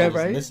the sound. Yeah, and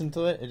just right? listen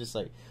to it. It's just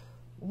like,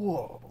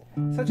 whoa.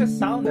 Such a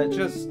sound that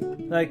just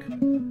like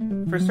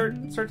for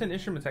certain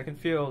instruments, I can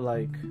feel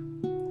like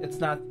it's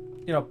not,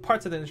 you know,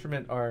 parts of the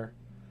instrument are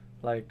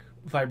like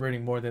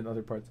vibrating more than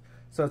other parts.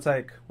 So it's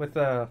like with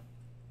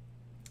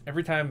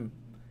every time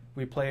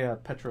we play a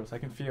Petros, I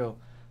can feel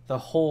the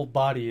whole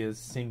body is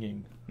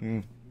singing.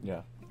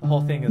 Yeah. The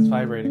whole thing is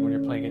vibrating when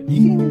you're playing it.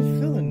 You can even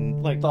feel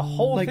it, like The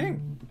whole like,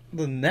 thing.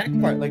 the neck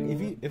part. Like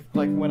if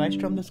like when I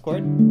strum this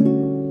chord,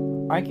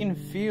 I can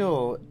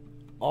feel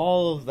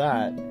all of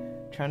that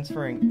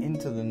transferring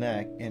into the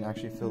neck and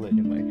actually feel it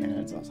in my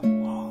hands. I was like,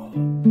 wow.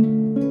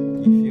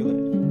 You feel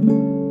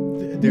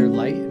it. they're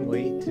light in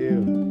weight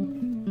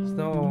too.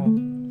 So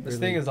this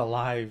thing is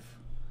alive.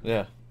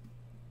 Yeah.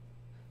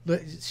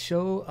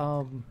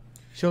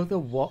 Show the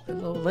wall.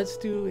 Let's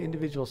do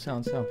individual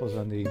sound samples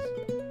on these.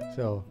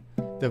 So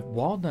the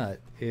walnut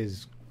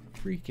is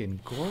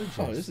freaking gorgeous.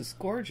 Oh, this is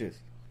gorgeous.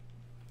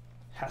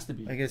 Has to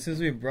be. Like as soon as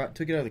we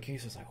took it out of the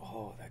case, I was like,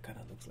 oh, that kind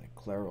of looks like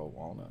Claro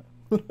walnut.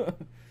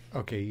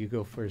 Okay, you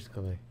go first,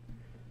 Kalei.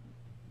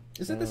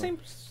 Is it the same?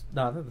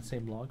 No, not the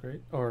same log,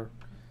 right? Or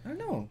I don't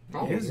know.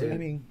 Probably. Is it? I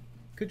mean,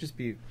 could just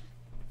be.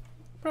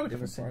 probably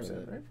from the Different same part of set,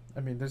 it. right? I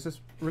mean, there's this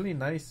really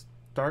nice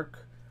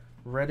dark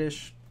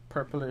reddish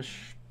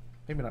purplish,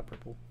 maybe not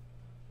purple,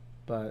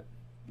 but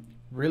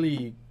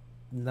really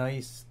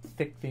nice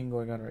thick thing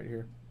going on right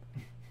here.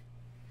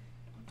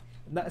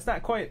 It's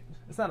not quite.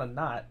 It's not a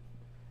knot.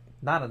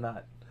 Not a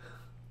knot.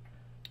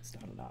 It's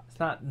not a knot. It's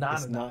not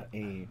It's a not knot.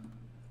 a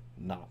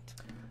knot.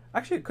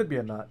 Actually, it could be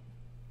a knot.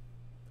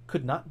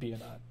 Could not be a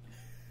knot.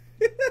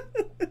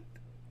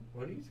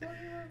 What are you talking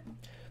about?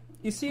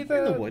 You see In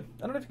the the wood.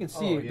 I don't know if you can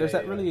see. Oh, yeah, There's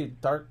that yeah. really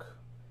dark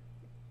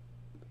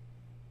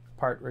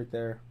part right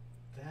there.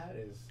 That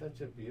is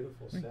such a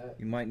beautiful set.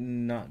 You might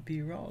not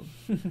be wrong.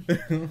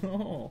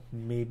 Oh.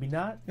 Maybe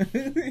not.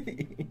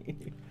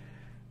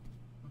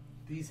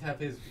 These have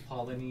his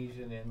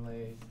Polynesian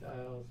inlay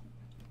styles.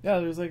 Yeah,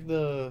 there's like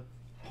the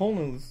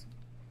honus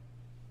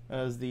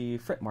as the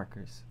fret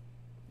markers,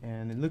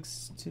 and it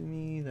looks to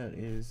me that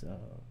is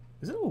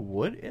it a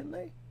wood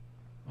inlay?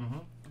 Mm-hmm.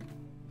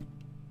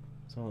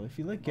 So if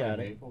you look Or at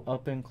maple. it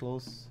up and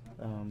close,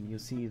 you'll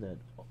see that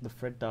the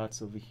fret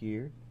dots over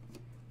here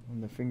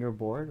on the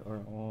fingerboard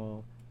are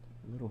all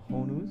little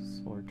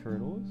honus or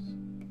turtles.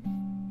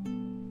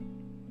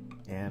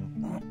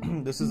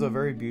 And this is a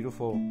very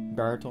beautiful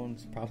baritone.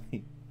 It's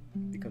probably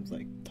becomes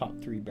like top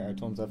 3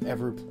 baritones I've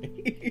ever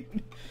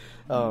played.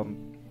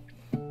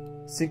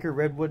 Sinker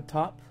redwood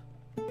top,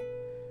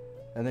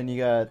 and then you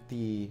got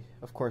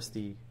of course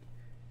the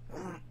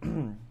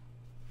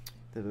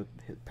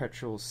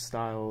Petros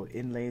style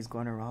inlays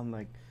going around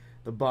like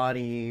the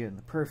body and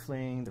the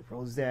purfling, the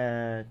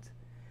rosette.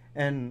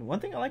 And one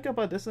thing I like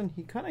about this one,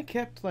 he kind of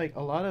kept like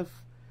a lot of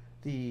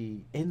the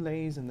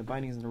inlays and the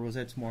bindings and the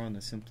rosettes more on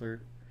the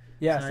simpler.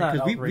 Yeah, it's not.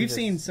 Because we've outrageous.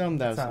 seen some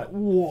that's It's not like,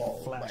 whoa,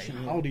 flashy.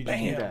 like, how did you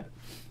Bam. do that?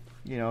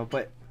 You know,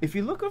 but if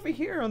you look over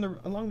here on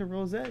along the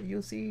rosette,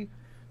 you'll see,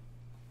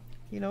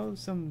 you know,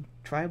 some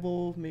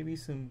tribal, maybe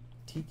some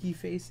tiki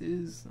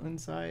faces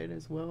inside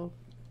as well.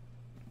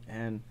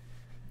 And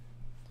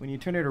when you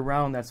turn it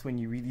around, that's when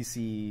you really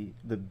see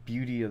the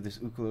beauty of this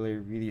ukulele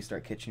really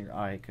start catching your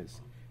eye,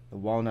 because the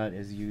walnut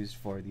is used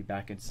for the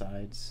back and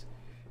sides,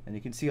 and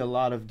you can see a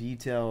lot of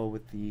detail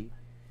with the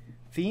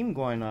theme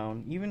going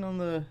on, even on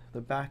the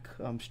back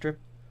strip.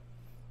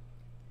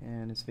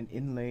 And it's been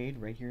inlaid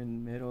right here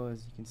in the middle,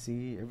 as you can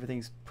see.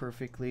 Everything's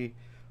perfectly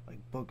like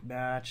book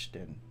matched,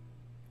 and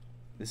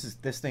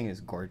this thing is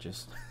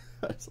gorgeous.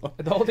 That's all.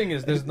 The whole thing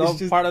is there's no It's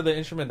just- part of the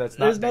instrument that's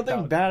not. There's decked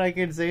nothing out. bad I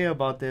can say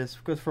about this,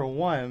 because for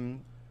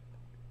one,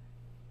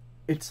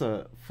 it's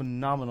a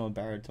phenomenal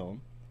baritone.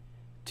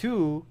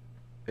 2,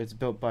 it's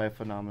built by a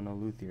phenomenal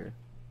luthier,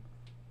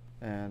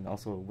 and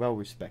also well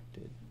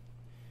respected.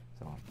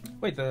 So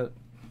Wait, the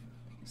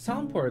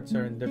sound ports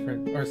are in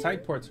different, or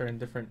side ports are in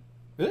different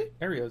really,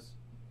 areas.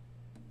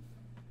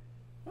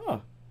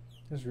 oh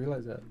Just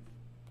realized that.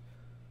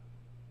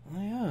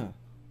 yeah,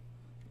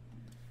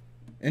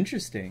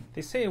 interesting.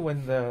 They say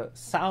when the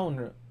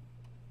sound,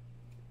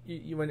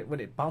 when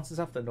it bounces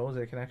off the nose,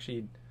 it can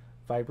actually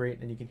vibrate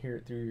and you can hear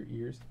it through your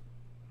ears.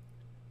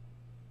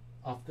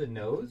 Off the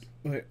nose?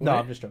 Wait, No, what?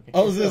 I'm just joking.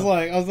 I was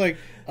like,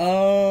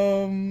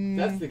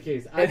 That's the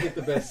case. I get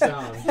the best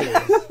sound.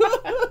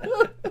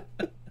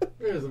 Too.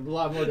 There's a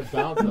lot more to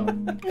bounce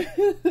on.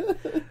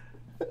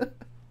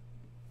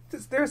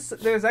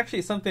 There's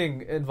actually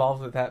something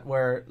involved with that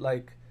where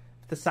like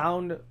the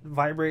sound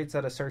vibrates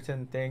at a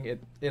certain thing.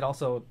 It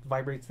also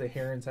vibrates the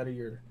hair inside of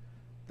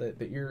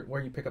the ear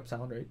where you pick up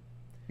sound, right?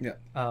 Yeah.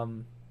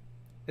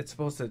 It's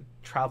supposed to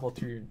travel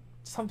through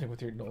something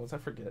with your nose. I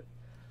forget.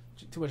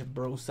 Too much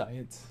bro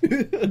science.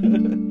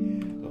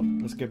 Well,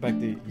 let's get back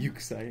to uke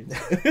science.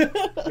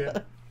 Yeah.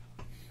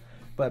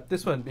 But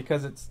this one,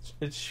 because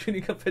it's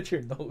shooting up at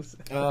your nose.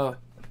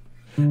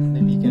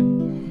 Maybe you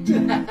can.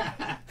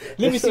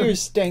 Let me see your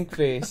stank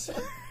face.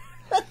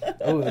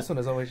 Oh, this one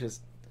is always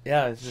just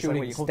Yeah, it's just like shooting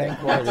when you hold that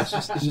stank water. It's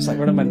just like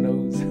right on my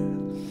nose.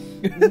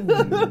 It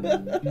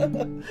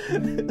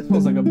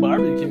smells like a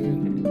barbecue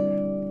in here.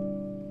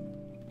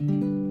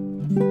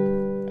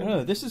 I don't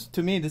know. This is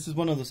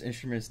one of those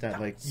instruments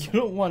that like you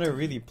don't want to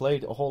really play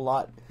a whole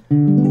lot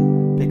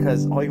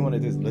because all you want to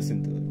do is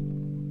listen to it.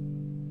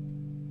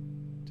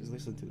 Just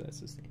listen to that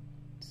sustain.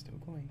 It's still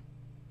going.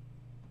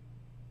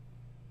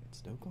 It's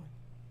still going.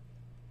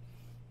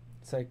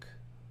 It's like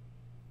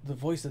the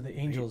voice of the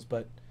angels,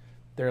 but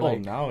they're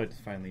like now it's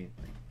finally.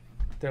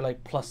 they're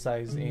like plus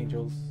size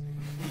angels.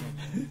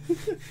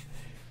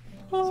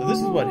 So this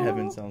is what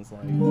heaven sounds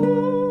like.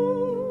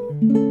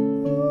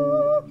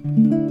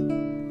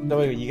 No,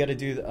 wait, you gotta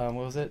do the, what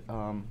was it?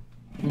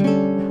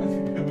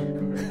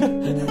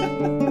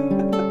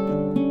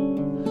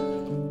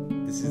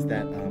 This is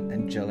that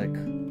angelic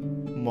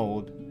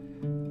mode.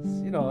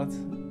 You know, it's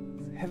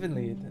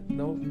heavenly.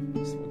 No,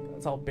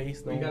 it's all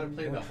bass. We no, gotta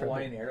play no the treble.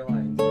 Hawaiian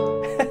Airlines.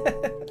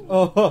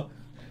 Oh.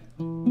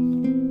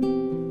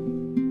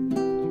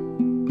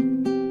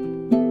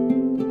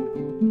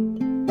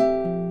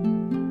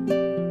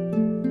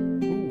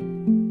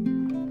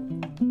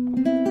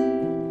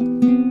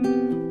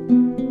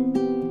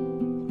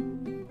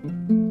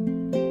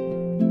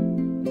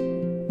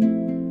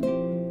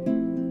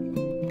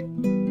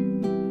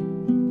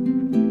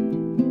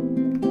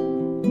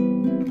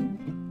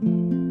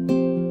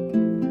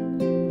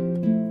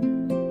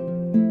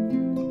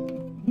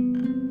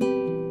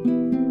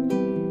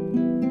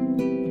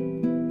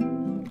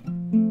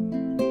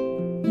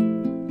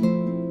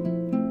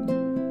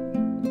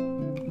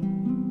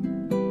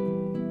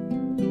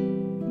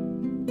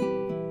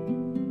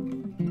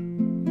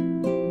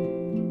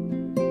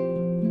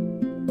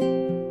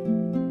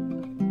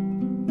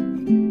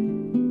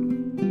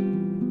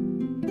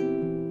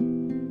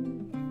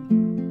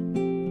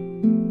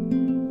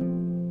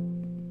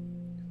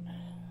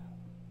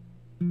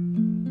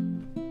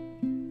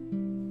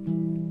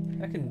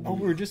 Oh,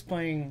 we're just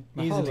playing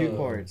these Mahalo. two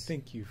chords.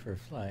 Thank you for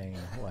flying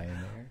Hawaiian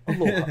Air.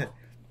 Aloha.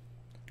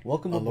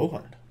 Welcome Aloha.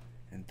 aboard.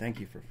 And thank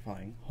you for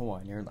flying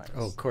Hawaiian Airlines.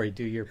 Oh, Corey,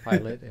 do your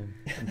pilot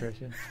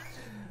impression.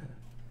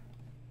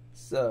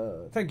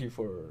 So, thank you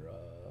for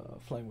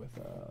flying with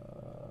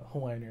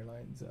Hawaiian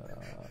Airlines.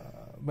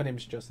 My name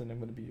is Justin. I'm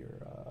going to be your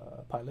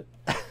pilot.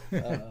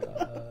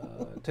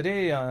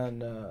 Today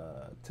on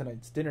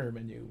tonight's dinner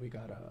menu, we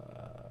got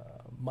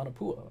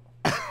manapua.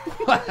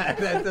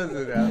 That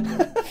doesn't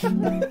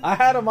happen. I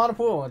had a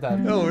manapua one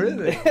time. Oh,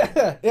 really?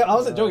 Yeah, I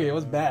wasn't joking. It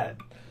was bad.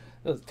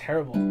 It was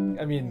terrible.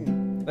 I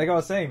mean, like I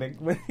was saying, like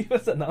when he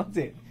was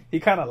announcing it,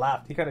 he kind of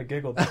laughed. He kind of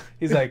giggled.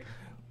 He's like,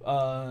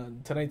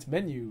 tonight's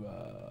menu,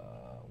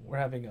 we're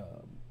having a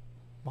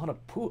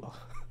manapua.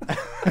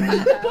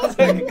 I was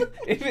like,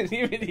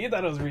 even he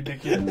thought it was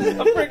ridiculous.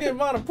 A freaking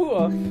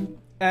manapua.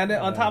 And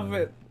then on top of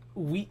it,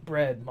 wheat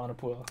bread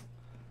manapua.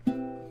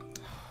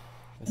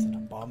 It's an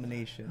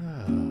abomination.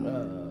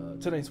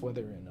 Tonight's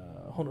weather in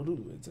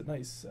Honolulu, it's a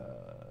nice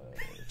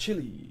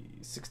chilly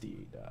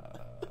 68,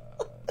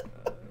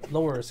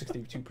 lower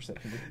 62%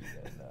 humidity.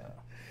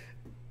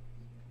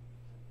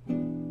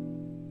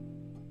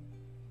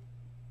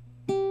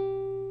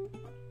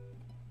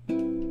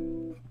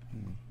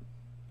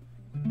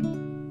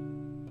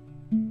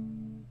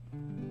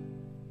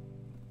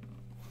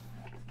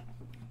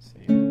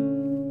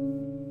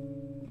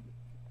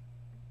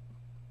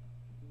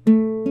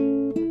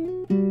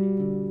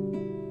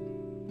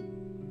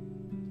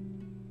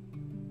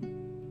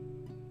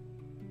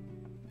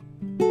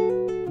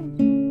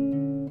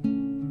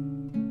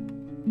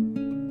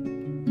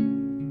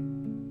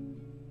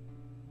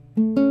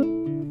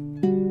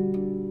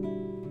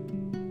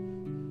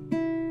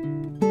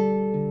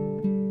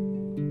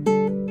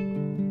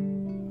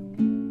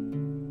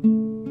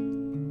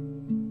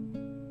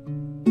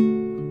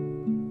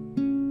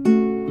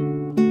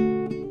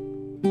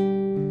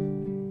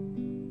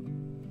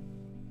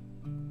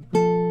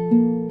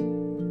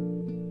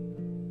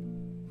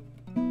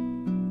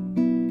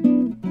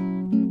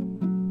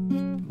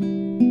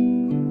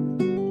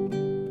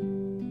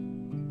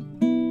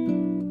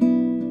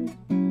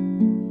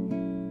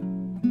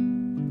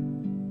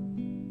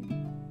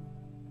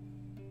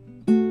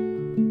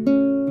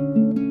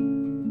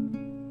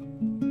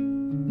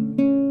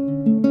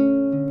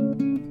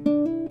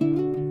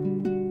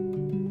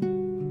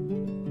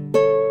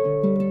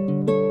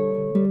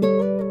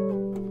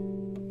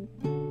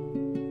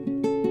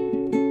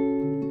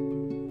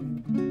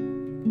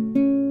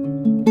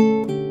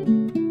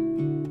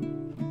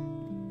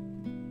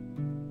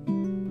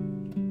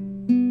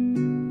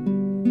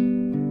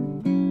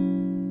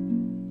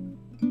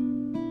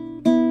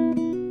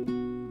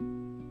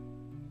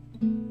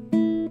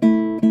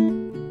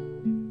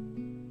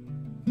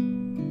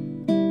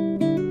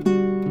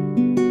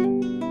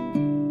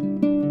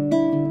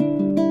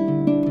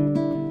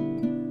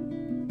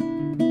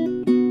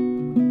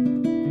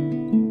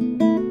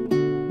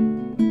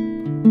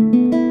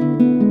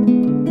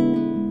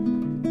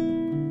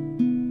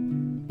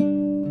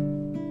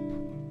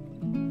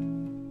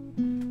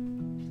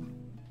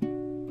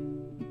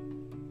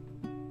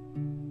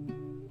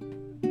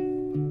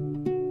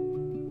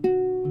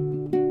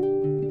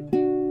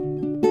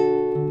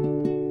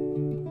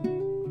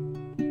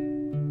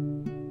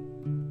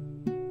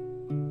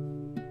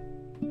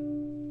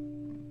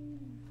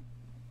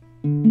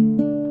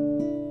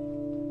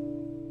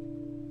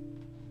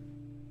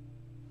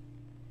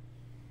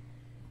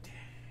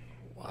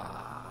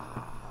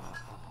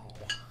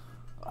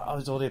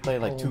 was only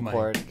playing like Oh 2 my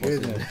chords.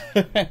 goodness.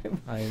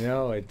 I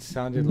know, it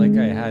sounded like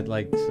I had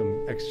like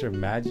some extra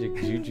magic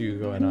juju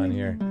going on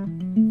here.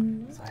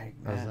 It's like,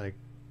 I was man, like,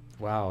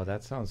 wow,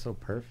 that sounds so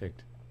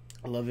perfect.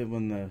 I love it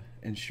when the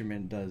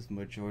instrument does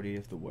majority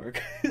of the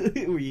work.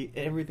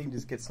 Everything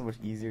just gets so much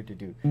easier to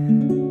do.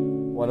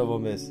 One of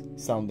them is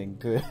sounding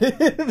good.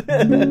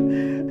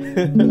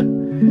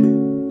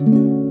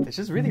 It's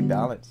just really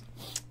balanced.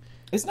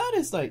 It's not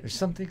as like, There's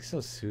something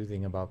so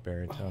soothing about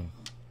baritone.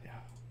 yeah,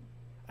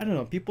 I don't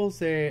know. People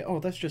say, "Oh,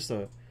 that's just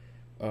a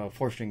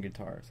 4-string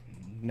guitar."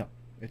 No,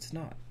 it's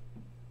not.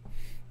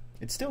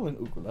 It's still an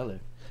ukulele.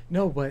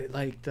 No, but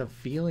like the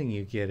feeling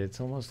you get,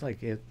 it's almost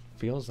like it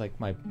feels like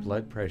my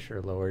blood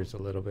pressure lowers a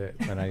little bit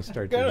when I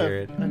start to hear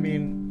it. I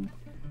mean,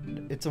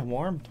 it's a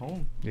warm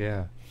tone.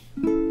 Yeah.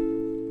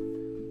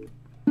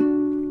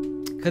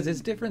 Because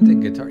it's different than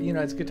guitar. You know,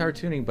 it's guitar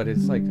tuning, but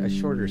it's like a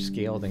shorter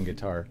scale than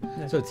guitar.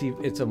 Yeah. So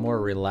it's a more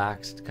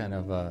relaxed kind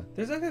of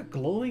There's like a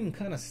glowing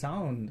kind of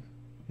sound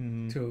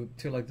Mm.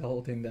 to like the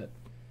whole thing, that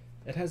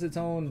it has its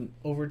own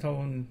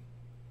overtone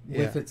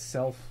with Yeah.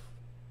 itself.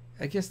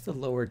 I guess the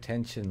lower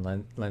tension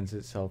lends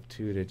itself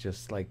to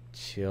just like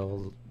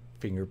chill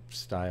finger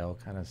style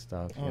kind of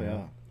stuff. Oh you yeah.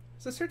 know?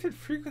 It's a certain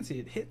frequency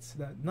it hits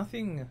that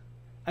nothing.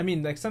 I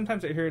mean, like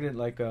sometimes I hear it in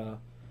like a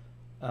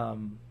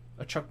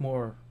Chuck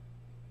Moore,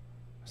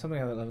 something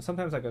like that level.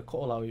 Sometimes like a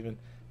Kolau even,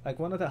 like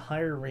one of the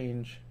higher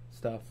range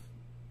stuff.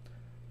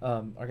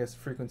 I guess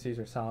frequencies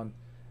or sound.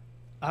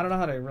 I don't know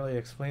how to really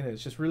explain it.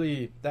 It's just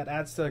really that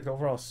adds to like the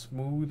overall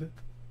smooth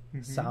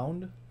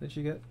sound that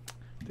you get.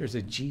 There's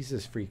a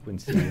Jesus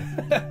frequency.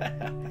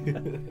 The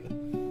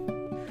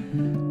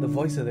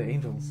voice of the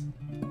angels.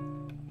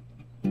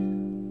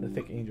 The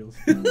thick angels.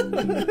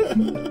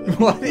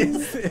 What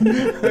is it?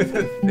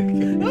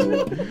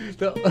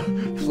 The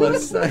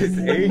plus size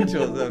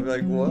angels. I'm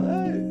like, what?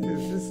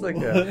 Is this like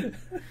a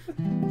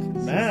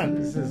Man.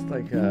 This is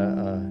like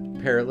a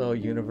parallel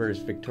universe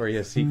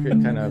Victoria's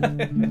Secret kind of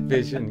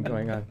vision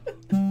going on.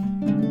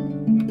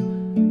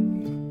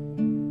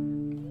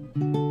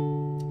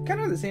 Kind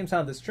of the same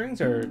sound. The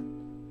strings are.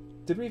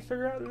 Did we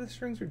figure out that the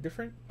strings are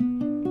different?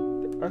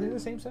 Are they the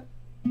same set?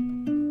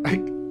 I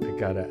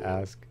gotta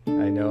ask.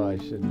 I know I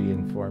should be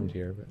informed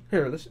here, but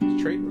Here, let's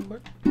trade real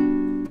quick.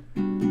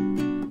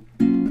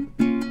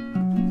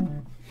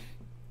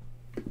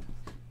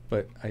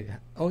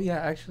 oh yeah,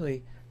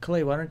 actually,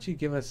 Kalei, why don't you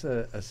give us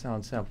a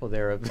sound sample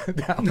there of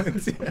that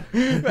one?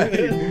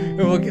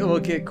 we'll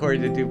get Corey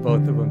to do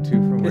both of them too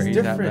from where It's he's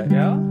different, at.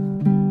 yeah?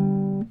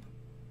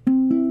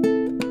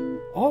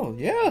 Oh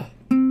yeah.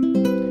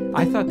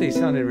 I thought they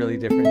sounded really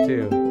different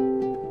too.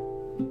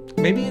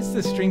 Maybe it's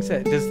the string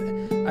set.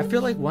 I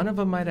feel like one of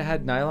them might have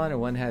had nylon and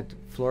one had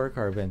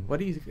fluorocarbon. What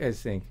do you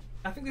guys think?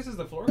 I think this is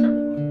the fluorocarbon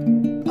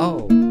one.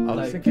 Oh, I was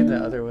Like- thinking the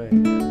other way.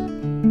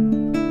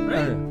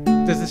 Right?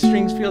 Does the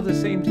strings feel the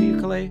same to you,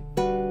 Kalei?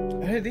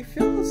 They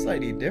feel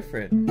slightly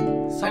different.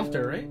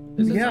 Softer, right?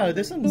 Is it Yeah, softer?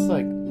 this one's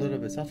like a little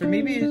bit softer.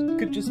 Maybe it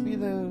could just be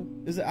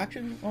is the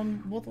action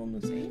on both on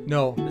the same?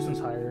 No. This one's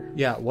higher.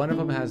 Yeah, one of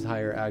them has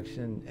higher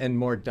action and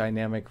more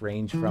dynamic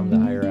range from the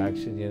higher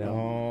action, you know.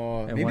 Oh,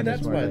 And maybe one is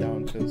that's more why like- that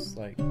one feels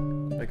like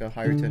a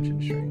higher tension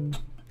string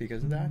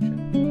because of the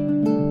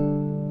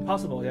action.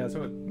 Possible, yeah.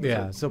 So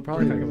Yeah, so we were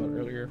probably talking about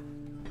earlier.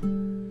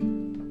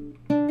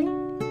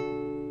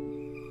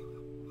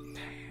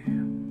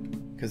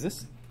 Because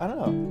this, I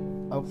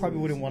don't know. I probably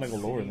wouldn't want to go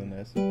lower than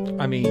this.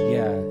 I mean,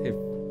 yeah,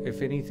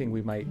 if anything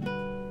we might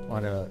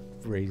want to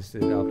raise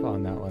it up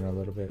on that one a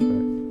little bit,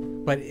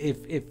 but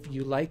if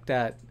you like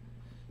that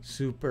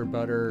super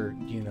butter,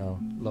 you know,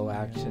 low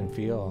action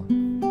feel,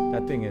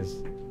 that thing is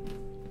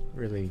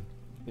really,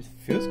 It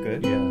feels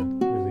good. yeah,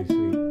 really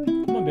sweet.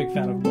 I'm a big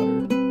fan of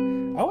butter.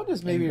 I would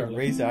just maybe garlic.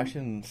 raise the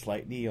action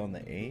slightly on the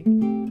A. I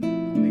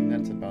think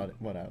that's about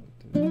what I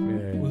would do.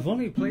 Yeah. We've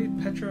only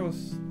played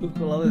Petros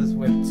ukuleles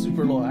with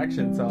super low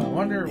action, so I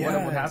wonder what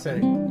Yeah, would it's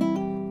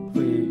happen if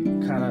we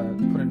kind of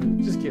put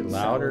in Just get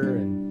louder sound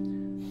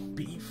and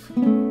beef.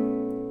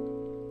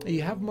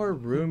 you have more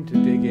room to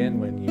dig in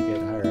when you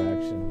get higher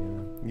action, you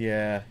know.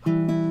 Yeah.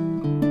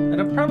 And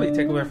it'll probably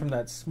take away from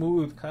that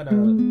smooth kind of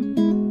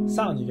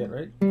sound you get,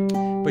 right?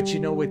 But you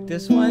know, with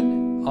this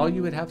one, all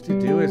you would have to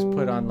do is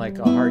put on like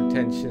a hard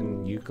tension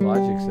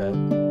Logic set.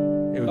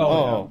 It would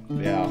Oh,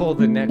 yeah. pull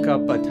the neck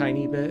up a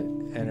tiny bit,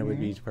 and it would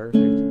be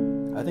perfect.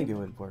 I think it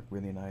would work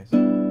really nice.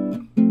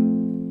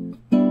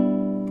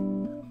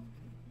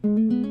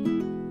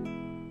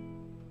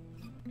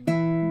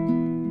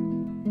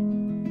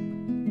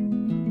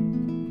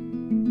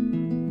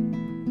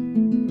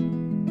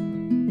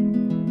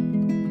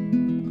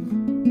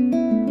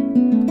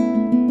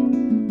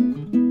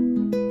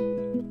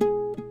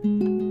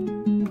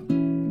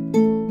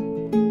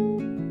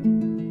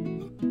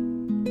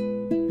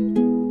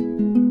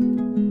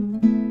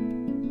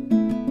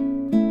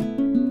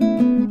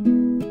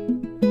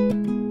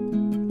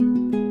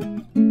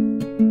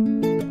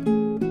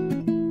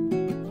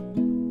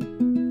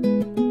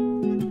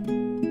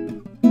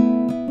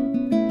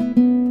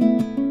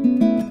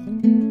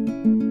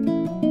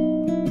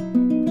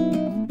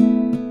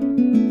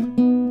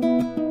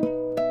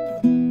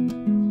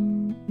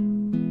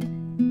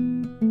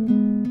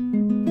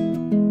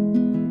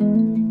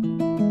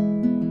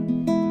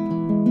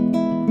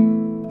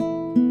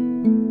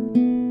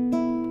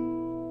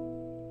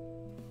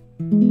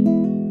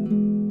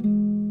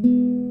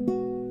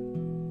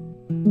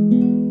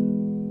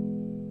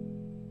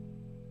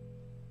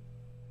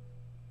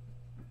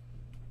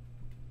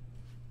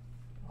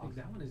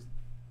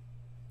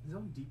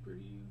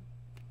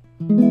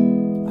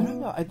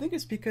 I think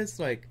it's because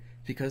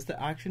the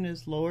action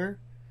is lower.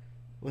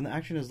 When the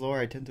action is lower,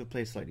 I tend to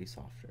play slightly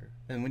softer,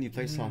 and when you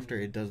play softer,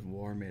 it does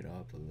warm it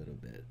up a little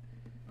bit.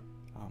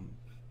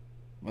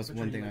 That's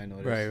one thing I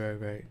noticed.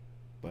 Right.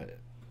 But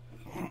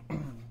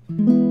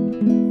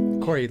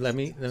Corey,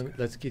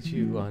 let's get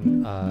you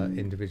on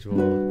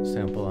individual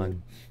sample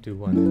on do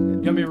one. And then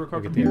You want me to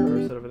record we'll from get here the-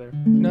 or sit over there?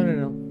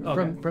 No.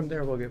 Okay. From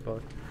there we'll get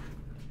both.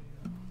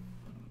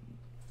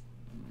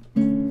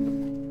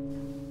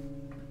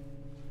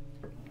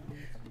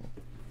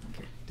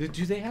 Do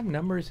they have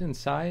numbers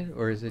inside,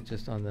 or is it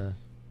just on the?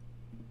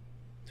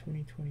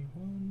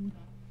 2021.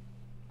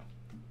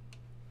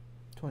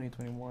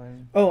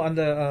 2021. Oh, on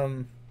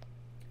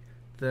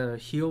the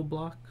heel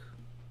block.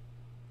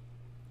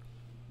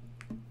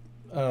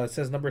 It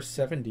says number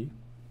 70.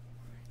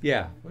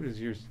 Yeah. What does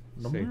yours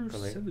say? Number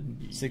Kalei?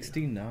 70.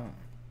 69.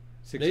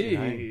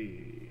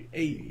 69.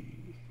 Hey.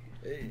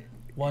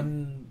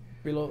 One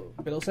below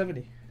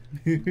 70.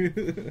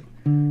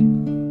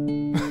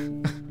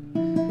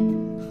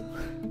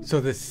 So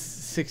the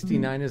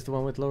 69 is the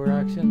one with lower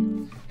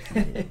action?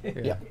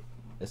 Yeah.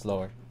 It's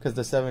lower because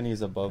the 70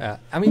 is above.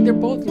 I mean, they're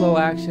both low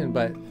action,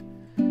 but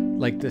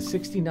like the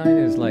 69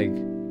 is like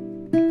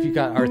if you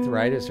got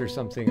arthritis or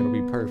something, it'll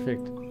be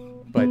perfect.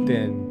 But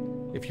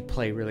then if you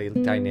play really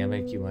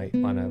dynamic, you might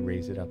want to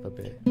raise it up a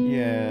bit.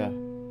 Yeah.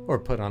 Or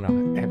put on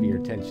a heavier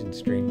tension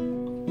string.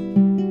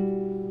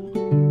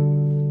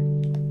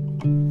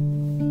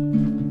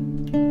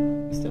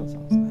 Still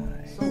sounds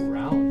nice. So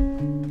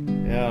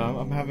round. Yeah,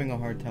 I'm having a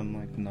hard time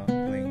like not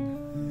playing.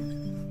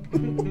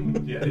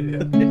 Yeah.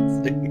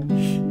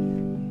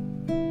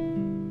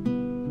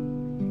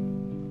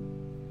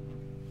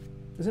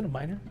 Is it a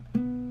minor?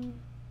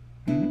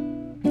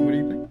 What do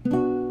you think?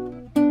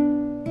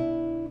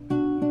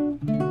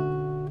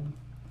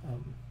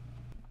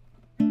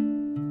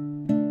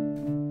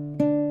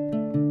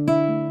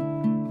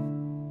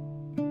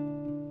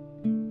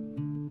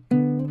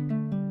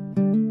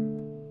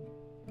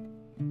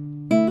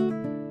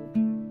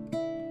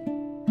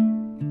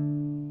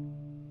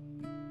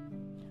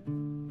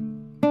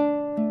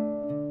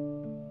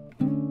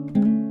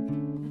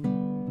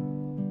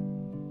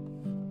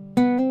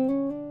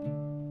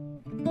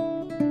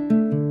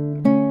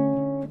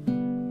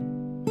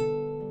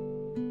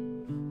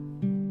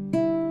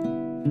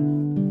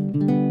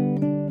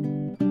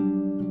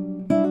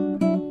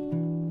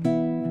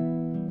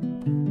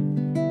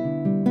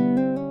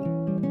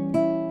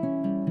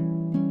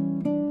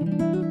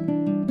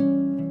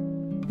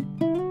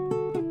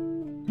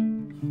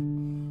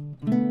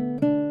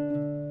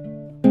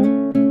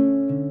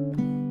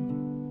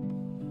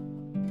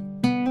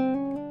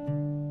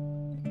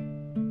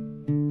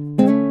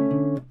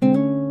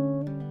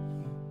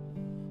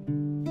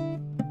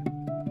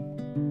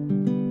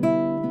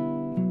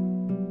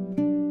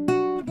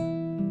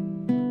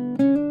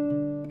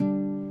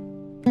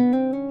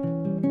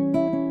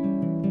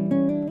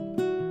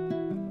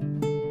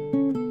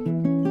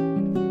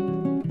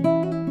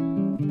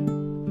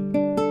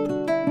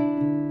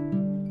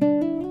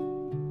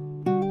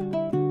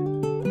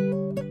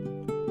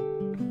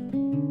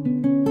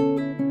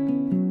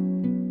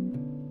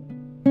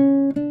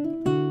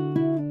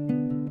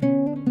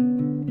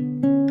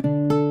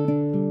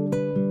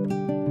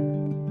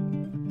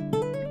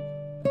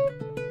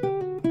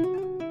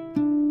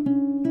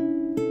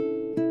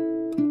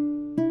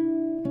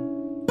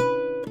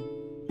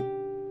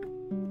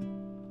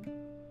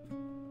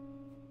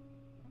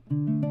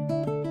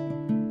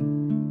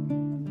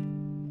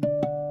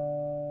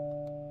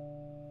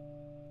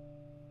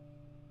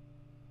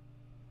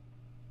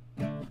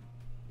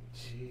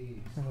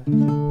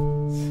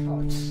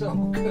 Sounds so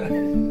good.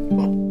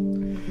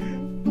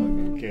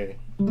 Okay.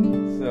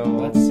 So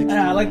That's 69.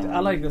 I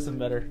like this one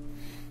better.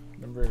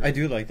 Number I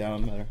do like that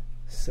one better.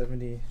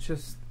 70.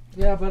 Just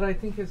yeah, but I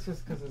think it's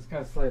just because it's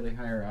got slightly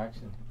higher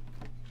action.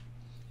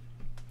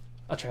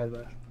 I'll try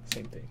the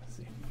same thing. Let's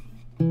see.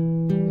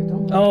 Yeah,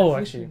 don't Oh,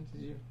 position. actually.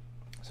 Did you-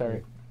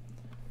 Sorry.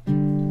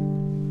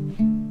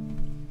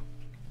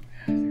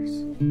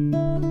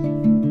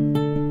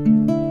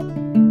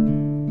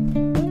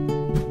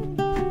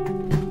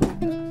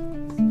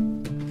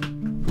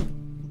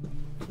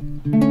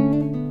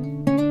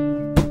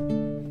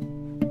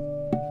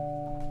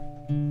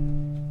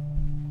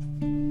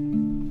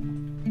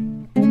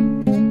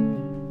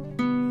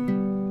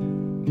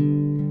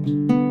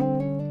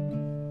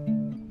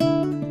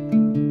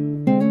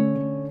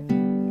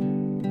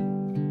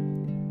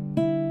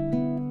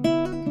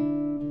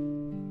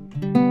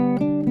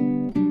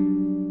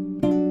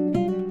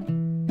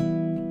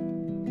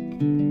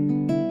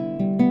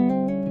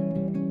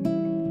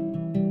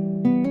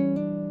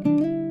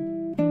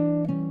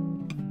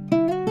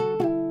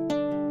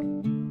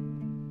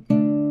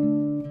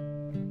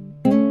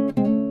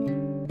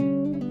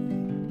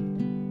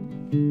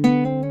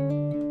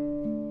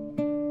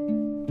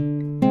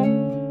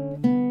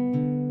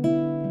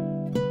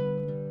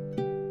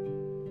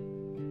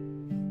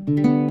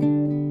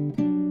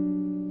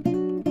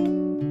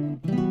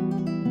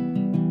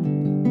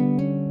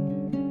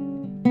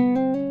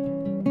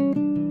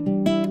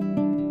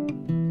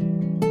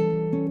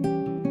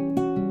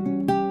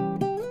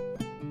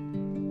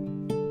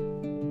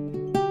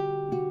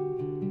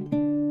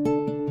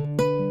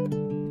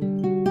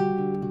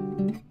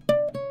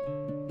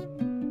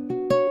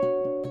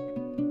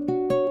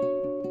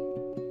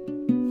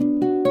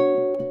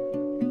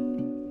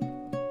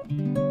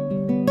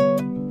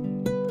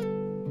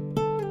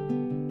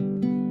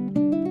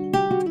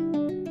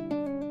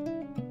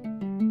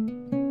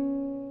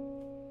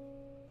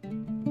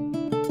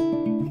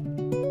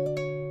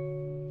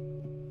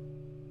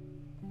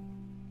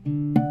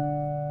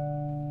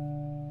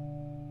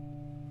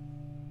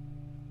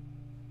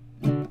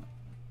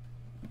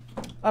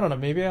 I don't know.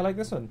 Maybe I like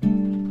this one.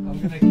 I'm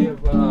gonna give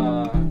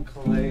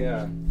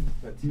Kalei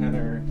the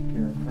tenor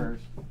here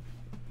first.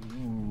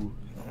 Ooh.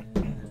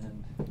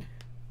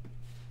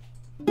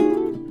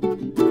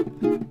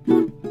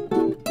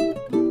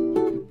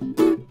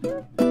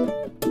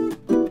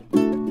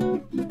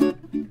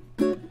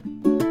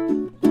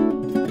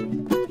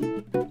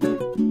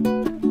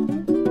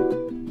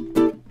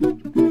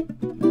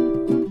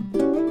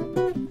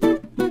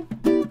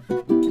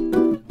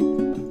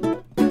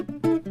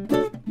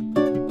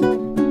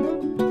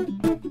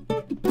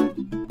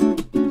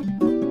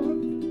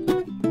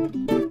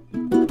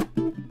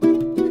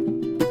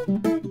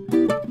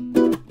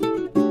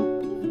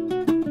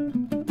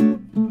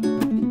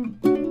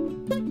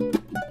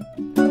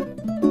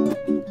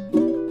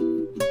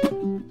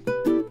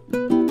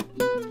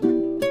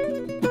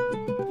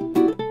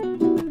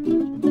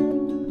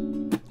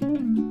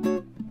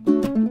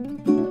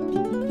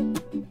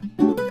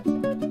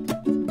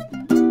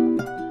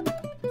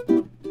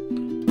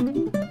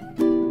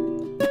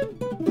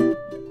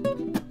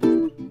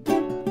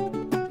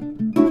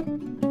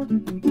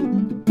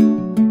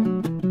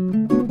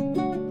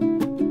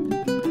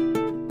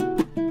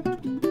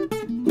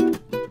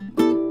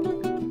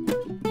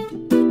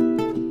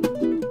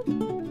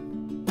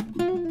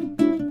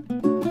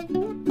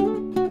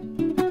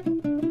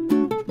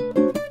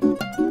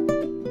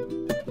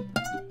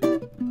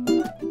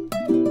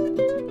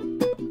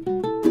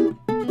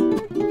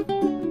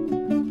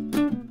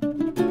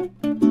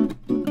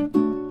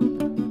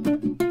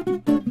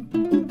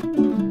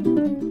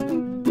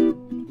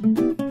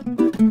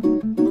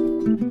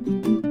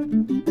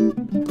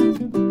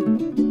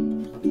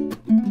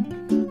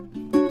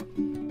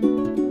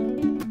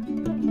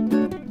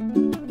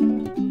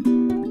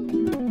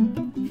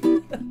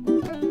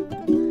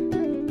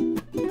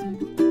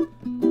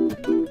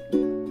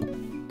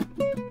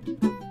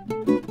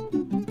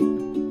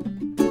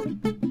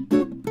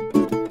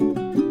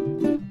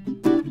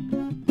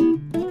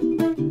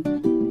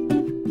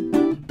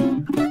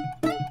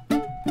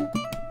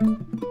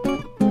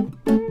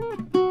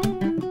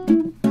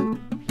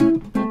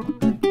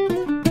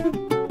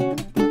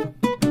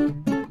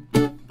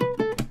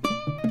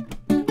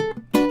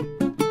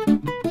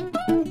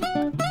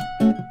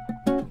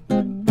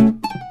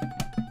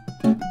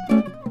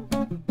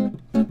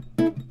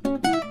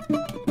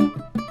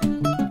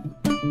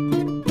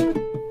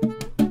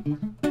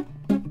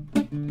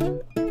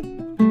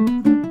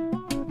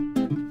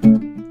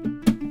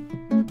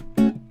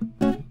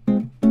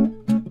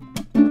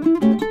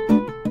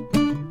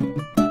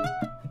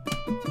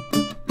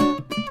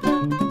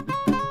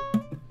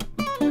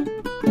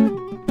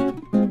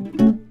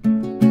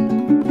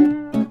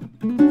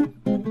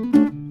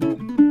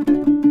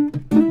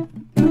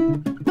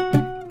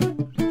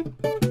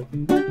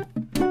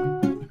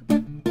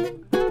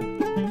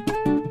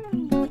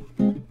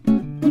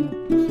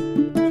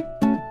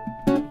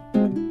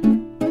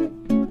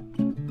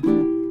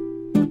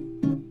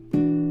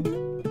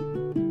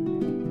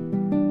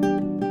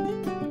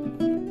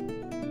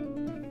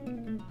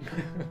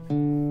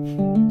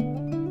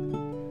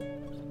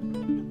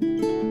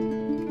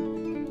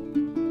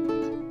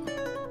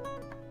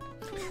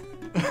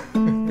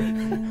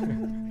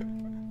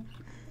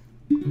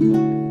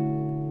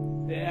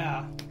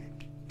 Yeah.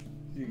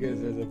 You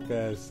guys are the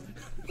best.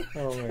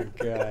 Oh my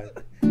god.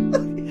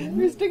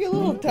 You're just taking a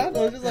little tap.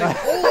 I was just like,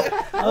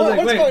 oh, I was like,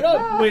 what's wait, going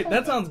on? wait,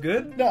 that sounds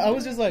good. No, I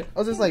was just like,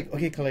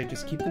 okay, Kalei,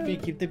 just keep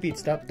the beat,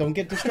 stop, don't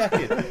get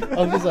distracted.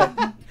 I was just like,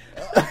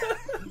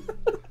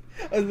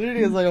 I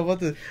literally was like about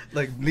to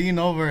like lean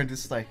over and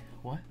just like,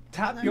 what?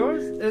 Tap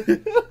yours.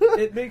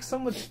 It makes so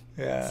much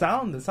Yeah.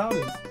 sound. The sound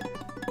is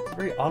a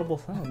very audible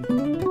sound.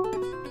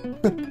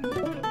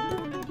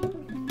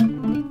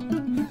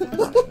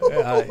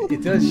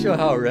 It does show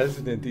how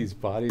resonant these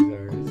bodies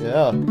are.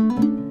 Yeah.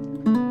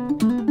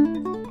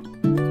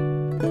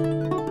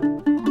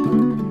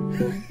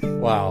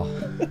 Wow.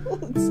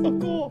 That's so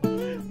cool.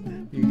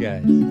 You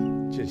guys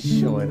just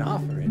showing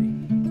off already.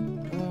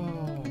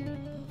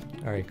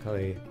 All right,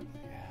 Kalei.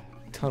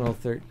 Tunnel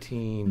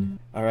 13.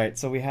 All right,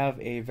 so we have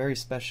a very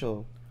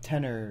special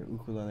tenor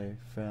ukulele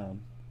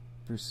from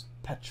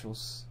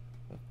Petros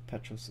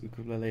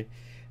ukulele.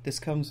 This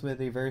comes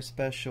with a very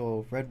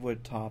special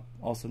redwood top,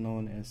 also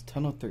known as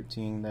Tunnel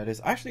 13. That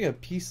is actually a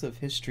piece of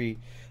history.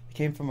 It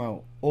came from an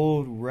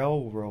old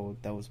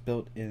railroad that was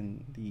built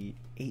in the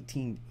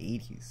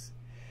 1880s.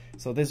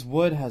 So this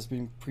wood has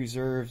been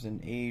preserved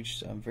and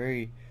aged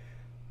very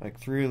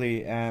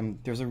thoroughly. And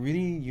there's a really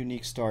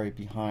unique story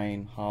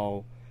behind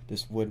how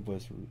this wood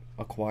was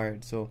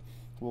acquired. So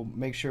we'll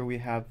make sure we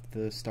have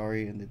the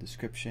story in the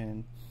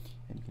description,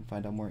 and you can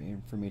find out more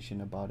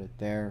information about it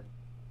there.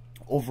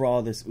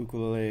 Overall, this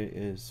ukulele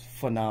is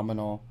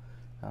phenomenal.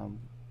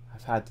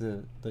 I've had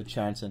the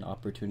chance and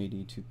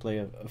opportunity to play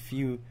a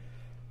few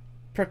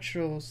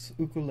Petros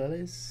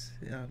ukuleles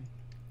a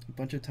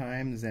bunch of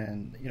times,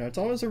 and you know, it's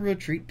always a real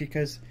treat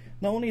because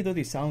not only do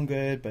they sound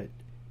good, but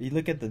you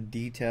look at the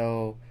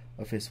detail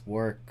of his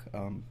work.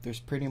 There's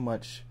pretty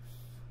much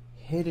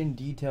hidden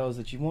details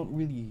that you won't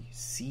really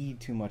see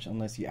too much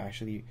unless you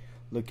actually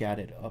look at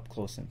it up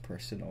close and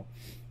personal.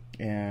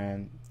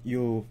 And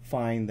you'll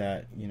find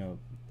that, you know,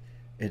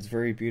 it's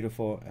very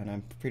beautiful, and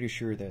I'm pretty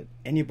sure that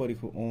anybody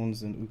who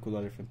owns an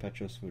ukulele from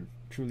Petros would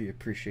truly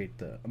appreciate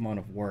the amount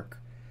of work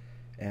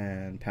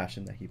and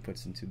passion that he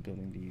puts into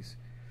building these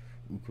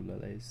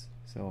ukuleles.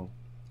 So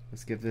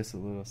let's give this a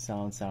little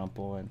sound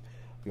sample, and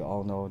we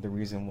all know the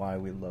reason why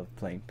we love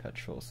playing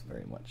Petros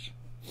very much.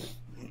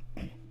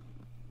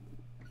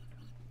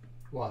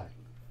 Why?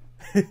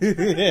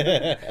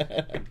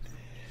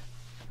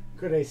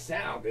 Could they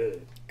sound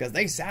good? Because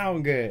they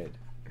sound good.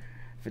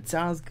 If it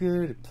sounds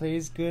good, it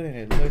plays good, and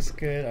it looks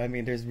good, I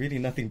mean, there's really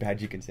nothing bad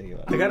you can say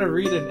about it. I gotta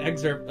read an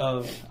excerpt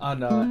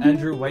on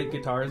Andrew White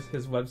Guitars,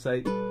 his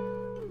website,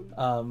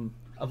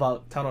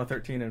 about Tenor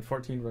 13 and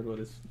 14 redwood.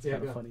 It's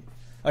kind of funny.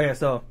 Okay,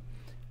 so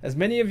as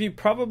many of you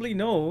probably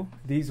know,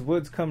 these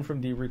woods come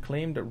from the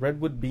reclaimed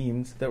redwood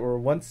beams that were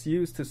once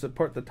used to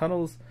support the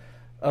tunnels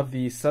of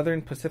the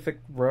Southern Pacific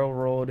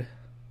Railroad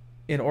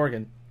in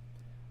Oregon.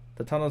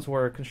 The tunnels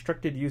were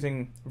constructed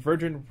using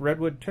virgin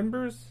redwood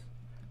timbers.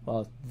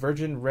 Well,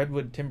 virgin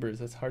redwood timbers,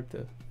 that's hard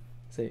to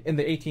say, in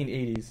the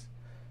 1880s.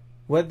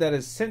 Wood that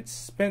has since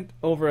spent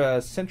over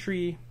a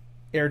century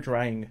air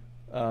drying.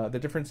 The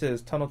difference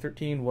is Tunnel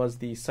 13 was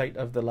the site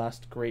of the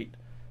last great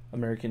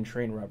American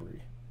train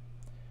robbery,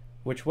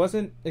 which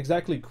wasn't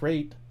exactly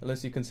great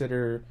unless you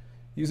consider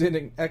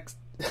using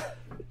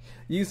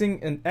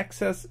an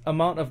excess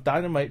amount of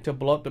dynamite to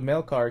blow up the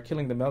mail car,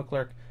 killing the mail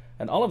clerk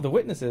and all of the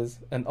witnesses,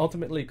 and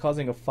ultimately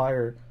causing a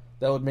fire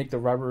that would make the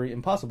robbery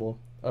impossible.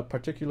 A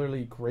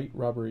particularly great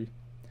robbery.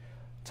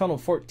 Tunnel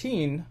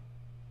 14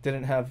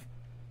 didn't have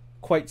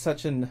quite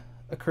such an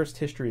accursed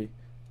history.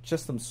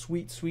 Just some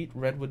sweet, sweet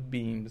redwood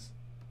beams.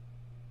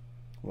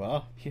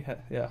 Wow.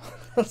 Yeah.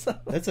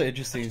 That's an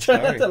interesting Try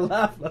story. not to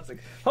laugh. I was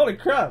like, holy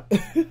crap.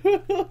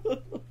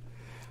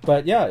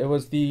 But yeah, it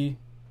was the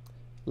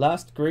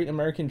last great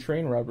American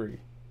train robbery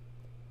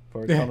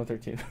for Tunnel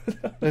 13.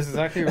 That's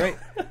exactly right.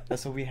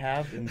 That's what we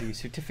have in the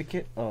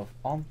certificate of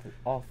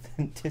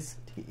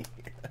authenticity.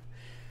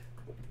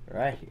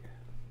 Right here.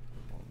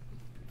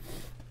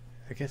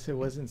 I guess it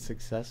wasn't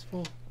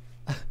successful.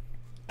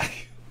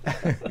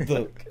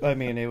 I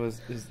mean,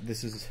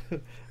 this is a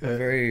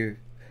very.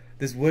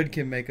 This wood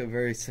can make a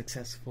very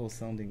successful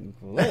sounding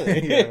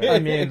ukulele. Yeah, right. I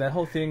mean, that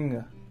whole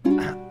thing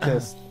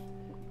just.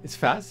 It's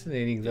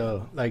fascinating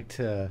though, like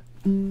to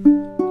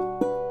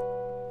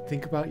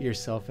think about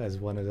yourself as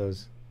one of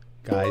those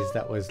guys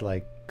that was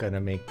like gonna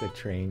make the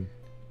train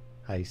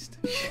heist.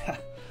 Yeah.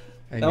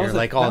 And That you're was a-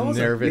 like that all was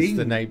a nervous thing.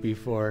 the night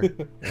before.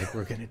 Like,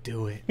 we're gonna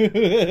do it.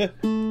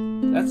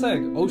 That's like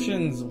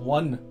Ocean's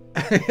 1.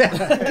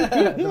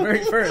 The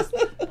very first.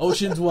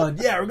 Ocean's 1.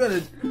 Yeah, we're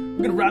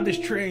gonna rob this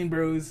train,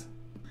 bros.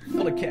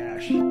 Full of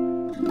cash.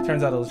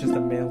 Turns out it was just a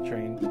mail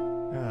train.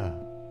 Ah,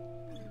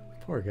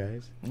 poor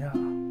guys. Yeah.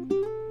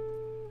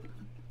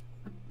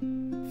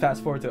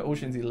 Fast forward to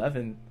Ocean's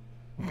 11.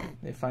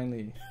 They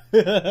finally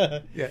Yeah,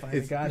 Finally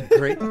it's got it.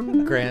 great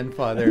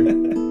grandfather.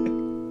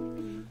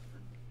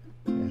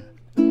 Yeah.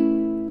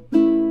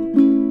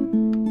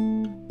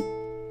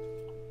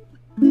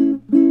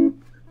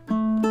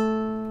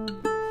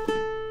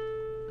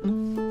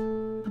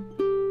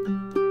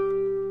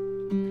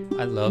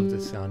 I love the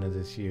sound of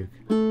this uke.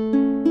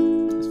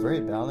 It's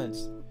very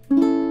balanced. I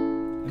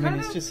mean,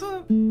 it's just.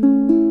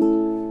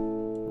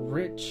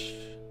 Rich.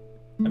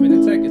 I mean,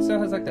 it's like it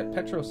still has like that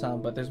Petro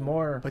sound, but there's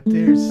more. But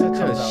there's such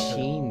Comes a out to it.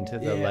 sheen to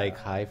the Yeah. like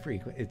high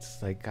frequency.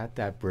 It's like got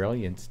that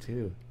brilliance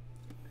too.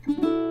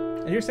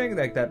 And you're saying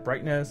like that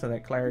brightness and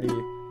that clarity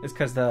is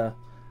because the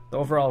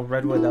overall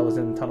redwood that was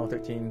in Tunnel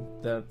 13,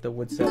 the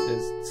wood set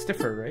is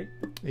stiffer, right?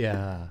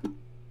 Yeah.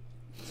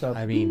 So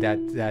I mean that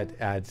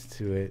adds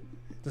to it.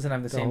 doesn't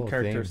have the the same whole thing.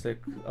 characteristic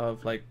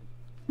of like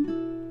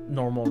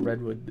normal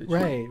redwood. that you-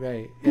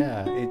 Right.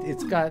 Yeah.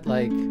 It's got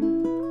like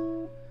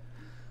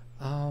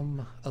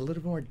a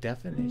little more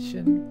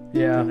definition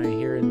Yeah. than I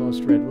hear in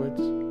most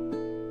redwoods.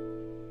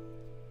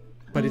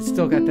 But it's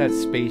still got that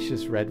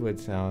spacious redwood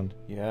sound,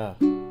 Yeah.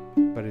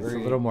 but it's Very-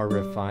 a little more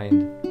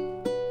refined.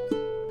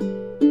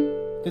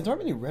 Because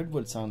normally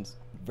redwood sounds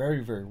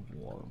very, very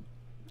warm.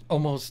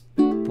 Almost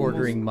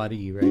bordering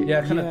muddy, right?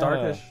 Yeah, kind of Yeah.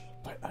 darkish.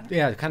 But I don't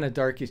Yeah, kind of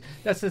darkish.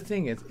 That's the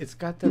thing. It's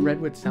got the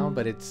redwood sound,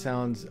 but it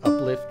sounds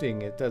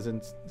uplifting. It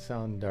doesn't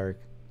sound dark.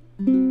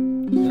 it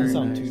doesn't Very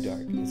sound nice. too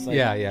dark. It's like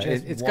Yeah.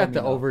 just It's got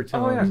the warming up.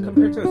 overtones. Oh yeah, of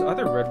compared it. to his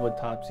other redwood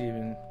tops,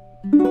 even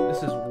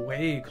this is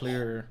way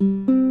clearer.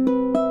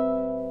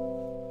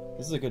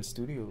 This is a good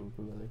studio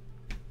ukulele.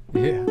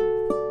 Yeah.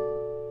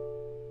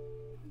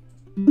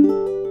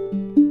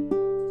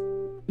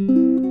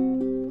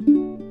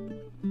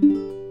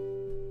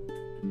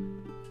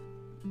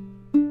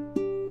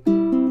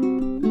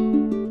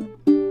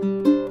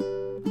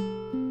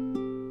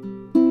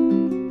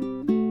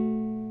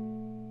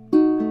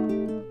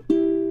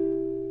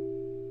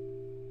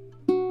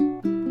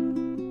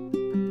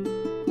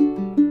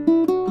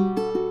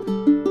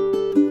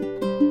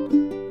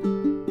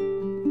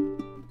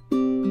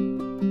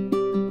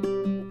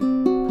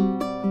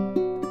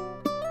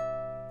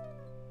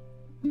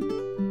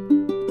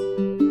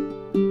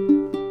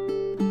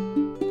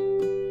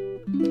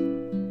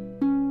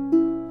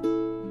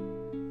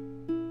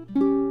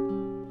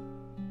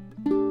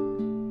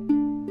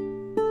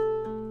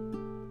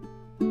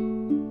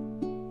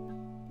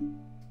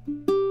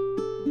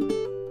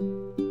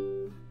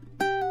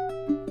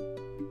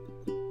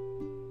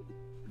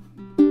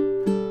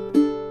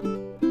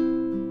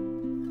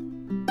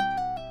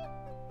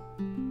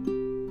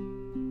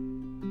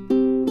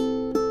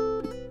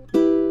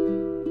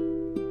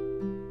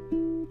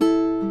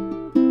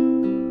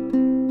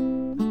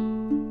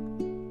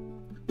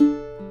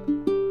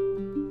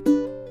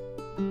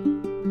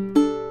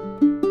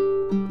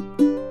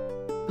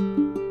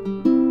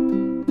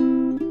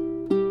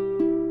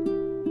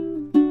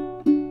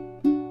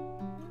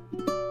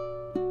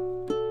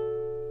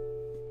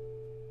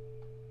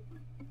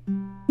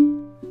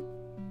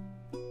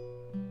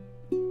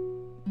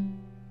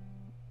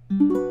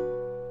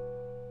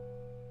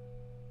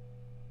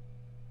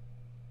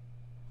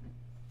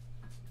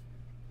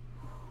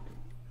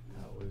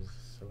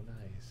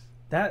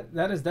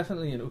 That is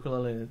definitely an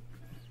ukulele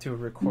to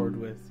record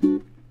with.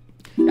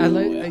 I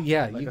like, yeah.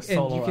 yeah, Like you, a and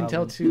solo you can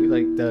tell album. too.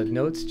 Like the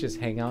notes just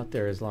hang out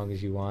there as long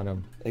as you want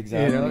them.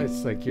 Exactly. You know,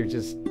 it's like you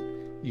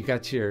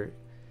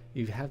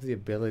have the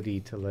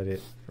ability to let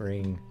it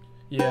ring.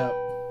 Yeah.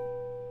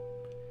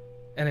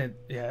 And it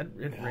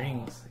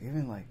rings.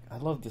 Even like, I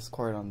love this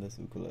chord on this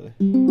ukulele.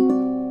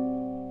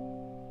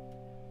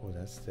 Oh,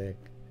 that's thick.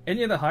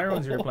 Any of the higher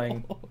ones you were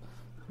playing,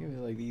 Give me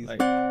like these. like,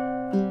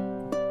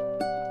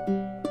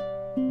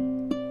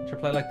 should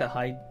play like the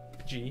high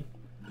G.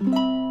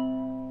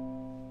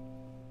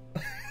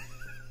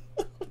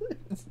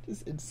 It's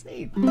just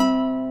insane.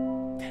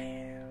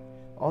 Damn.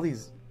 All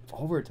these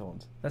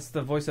overtones. That's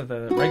the voice of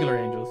the regular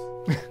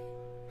angels.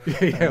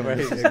 Yeah, right.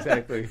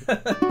 Exactly.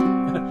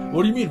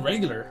 What do you mean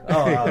regular?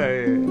 Oh, Yeah.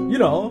 you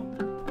know.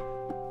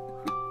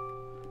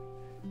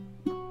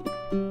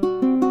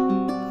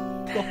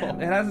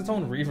 It has its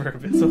own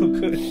reverb. It's so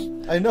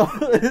good. I know.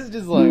 It's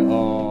just like,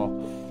 oh.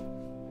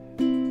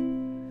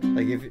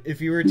 Like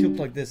if you were to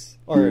plug this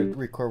or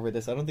record with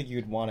this, I don't think you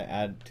would want to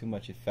add too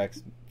much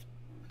effects.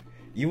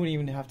 You wouldn't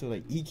even have to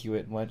like EQ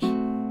it much. Yeah.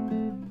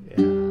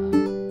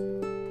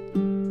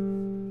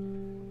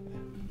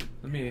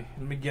 Let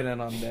me get in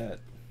on that.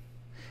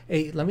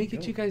 Hey, let me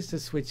get you guys to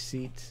switch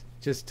seats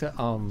just to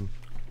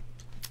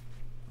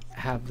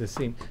have the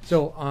same.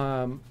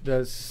 So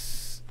the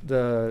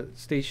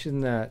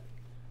station that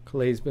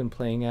Kalei's been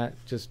playing at,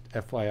 just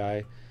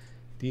FYI,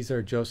 these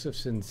are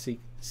Josephson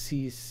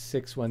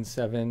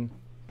C617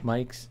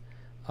 mics.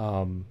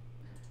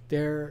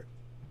 They're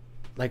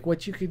like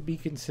what you could be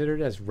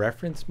considered as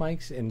reference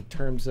mics in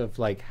terms of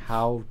like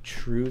how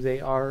true they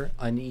are,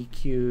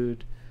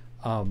 uneq'd,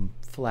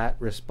 flat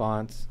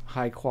response,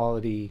 high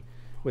quality,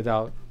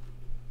 without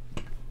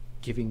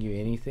giving you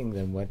anything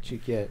than what you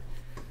get.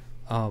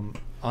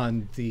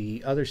 On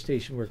the other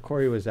station where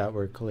Corey was at,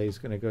 where Kalei's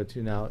going to go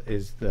to now,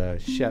 is the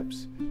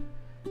Sheps.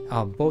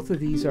 Both of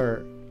these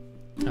are,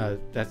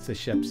 that's the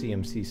Shep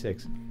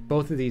CMC6.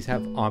 Both of these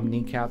have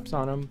Omni caps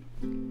on them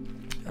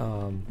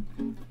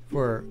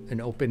for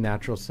an open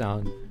natural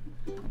sound,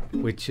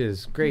 which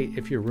is great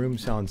if your room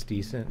sounds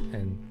decent,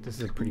 and this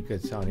is a pretty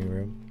good sounding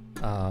room.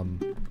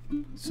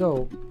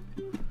 So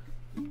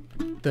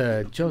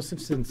the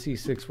Josephson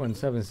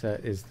C617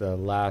 set is the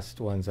last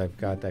ones I've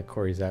got that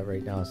Corey's at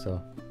right now,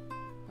 so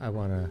I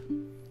want to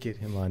get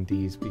him on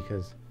these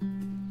because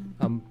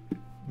I'm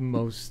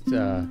most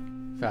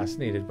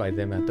fascinated by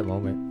them at the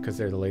moment because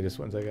they're the latest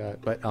ones I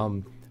got. But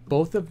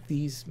both of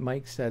these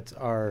mic sets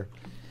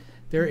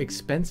they're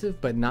expensive,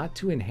 but not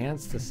to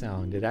enhance the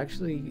sound. It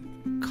actually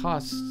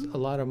costs a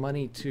lot of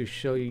money to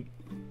show you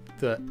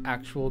the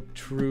actual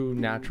true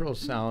natural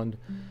sound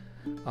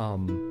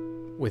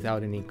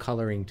without any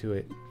coloring to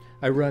it.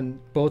 I run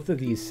both of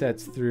these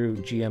sets through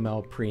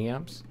GML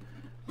preamps,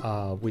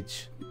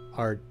 which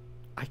are,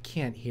 I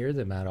can't hear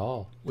them at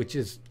all, which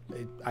is,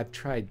 I've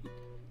tried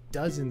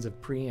dozens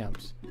of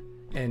preamps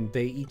and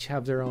they each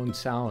have their own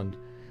sound.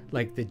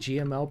 Like the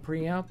GML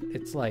preamp,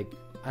 it's like,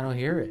 I don't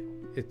hear it.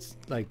 It's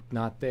like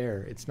not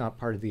there. It's not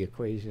part of the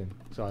equation.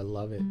 So I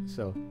love it.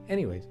 So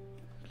anyways,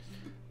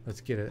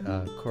 let's get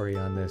Corey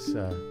on this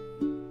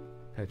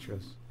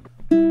Petros.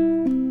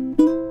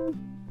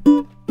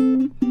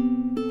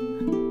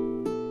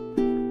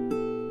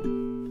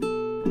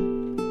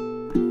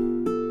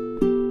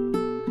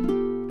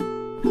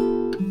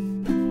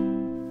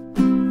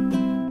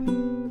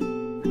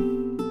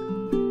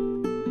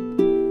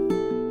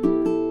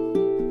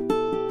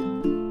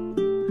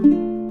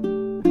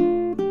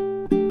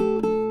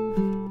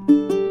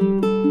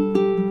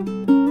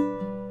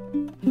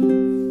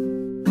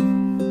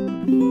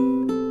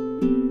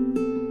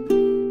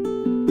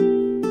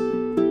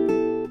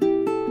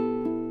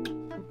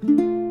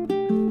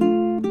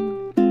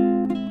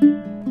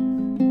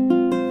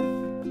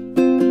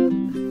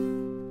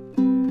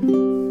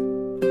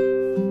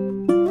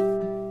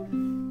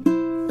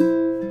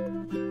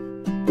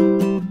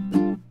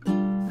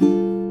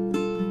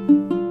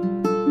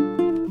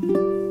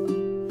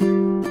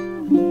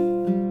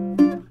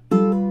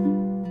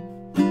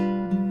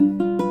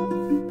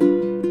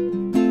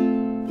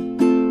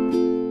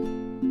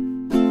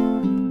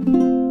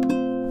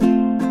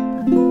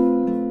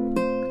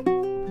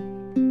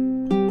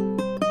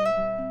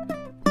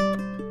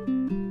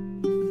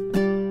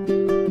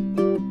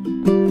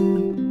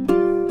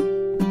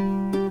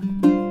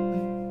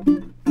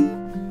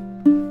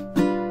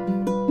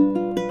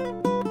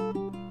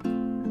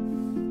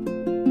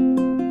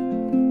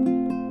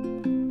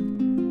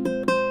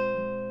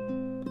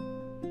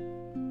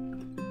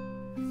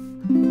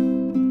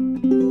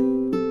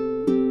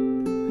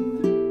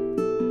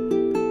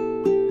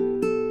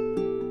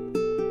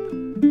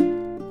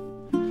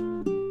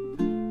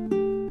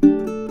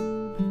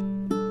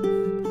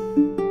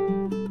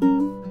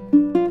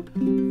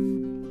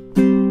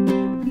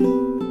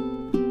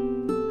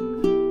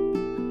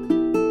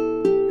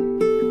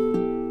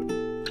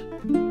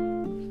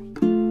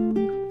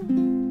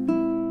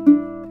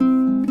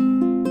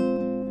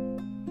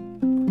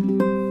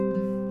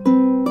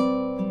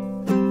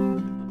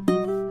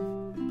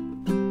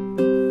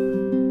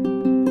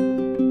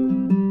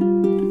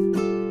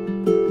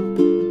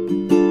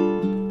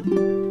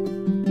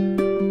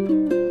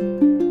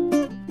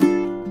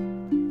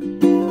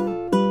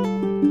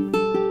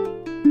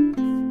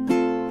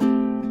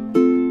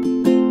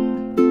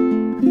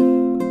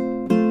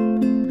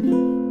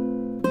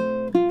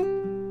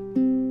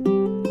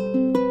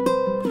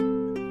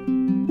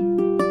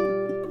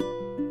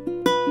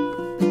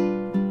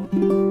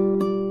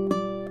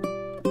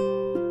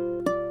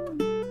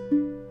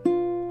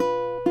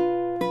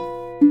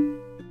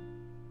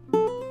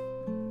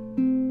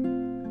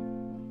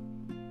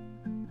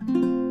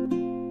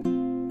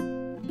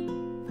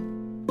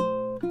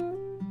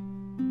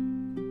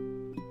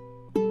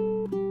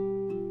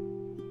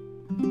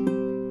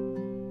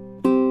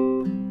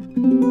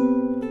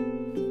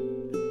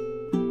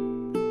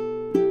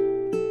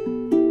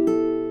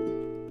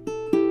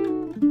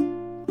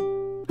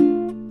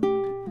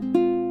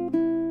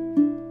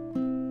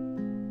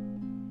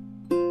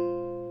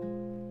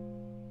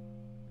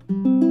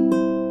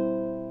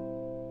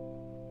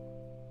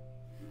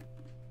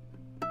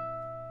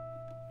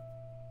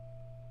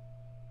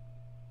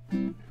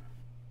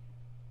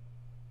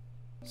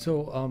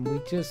 So we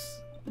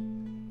just,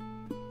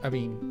 I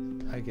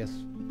mean, I guess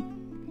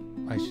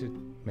I should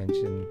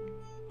mention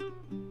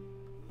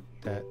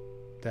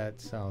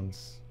that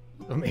sounds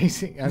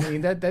amazing. I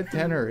mean, that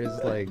tenor is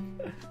like,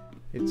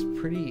 it's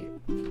pretty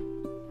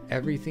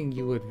everything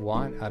you would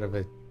want out of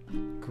a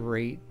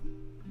great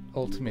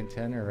ultimate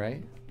tenor,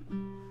 right?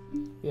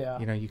 Yeah.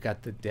 You know, you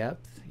got the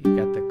depth, you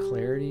got the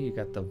clarity, you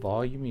got the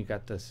volume, you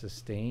got the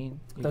sustain,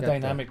 you The got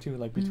dynamic too,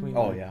 like between.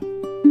 Oh the- yeah.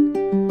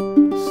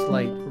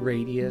 slight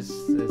radius.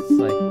 It's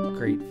like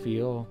great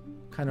feel,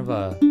 kind of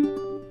a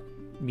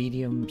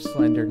medium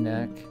slender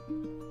neck,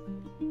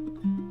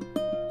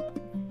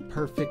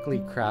 perfectly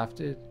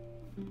crafted,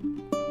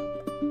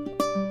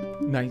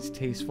 nice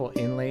tasteful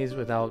inlays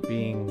without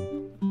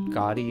being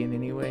gaudy in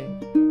any way.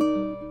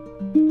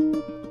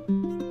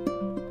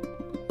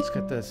 It's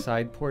got the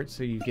side port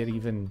so you get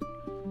even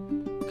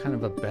kind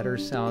of a better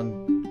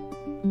sound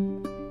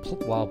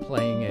while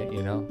playing it,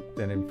 you know,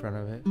 than in front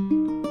of it.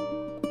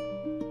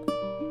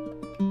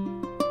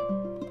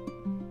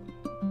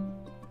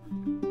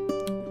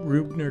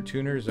 Rubner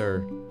tuners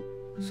are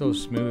so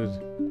smooth.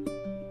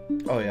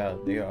 Oh yeah,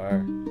 they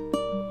are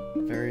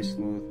very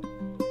smooth.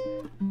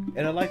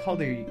 And I like how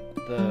the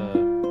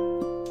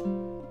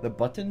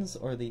buttons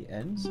or the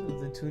ends of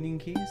the tuning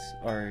keys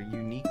are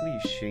uniquely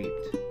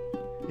shaped.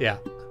 Yeah.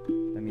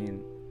 I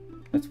mean,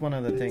 that's one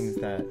of the things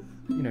that,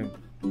 you know,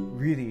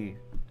 really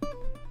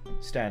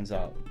stands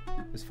out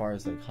as far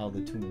as like how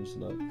the tuners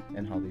look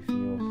and how they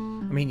feel.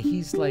 I mean,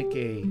 he's like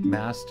a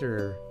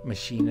master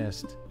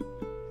machinist,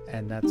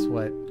 and that's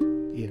what,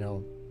 you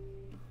know,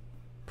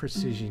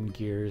 precision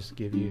gears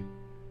give you.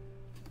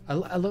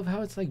 I love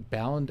how it's like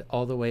bound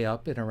all the way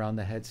up and around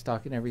the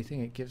headstock and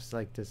everything. It gives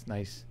like this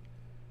nice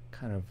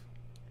kind of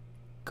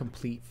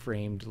complete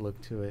framed look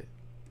to it.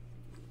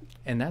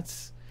 And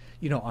that's,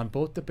 you know, on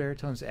both the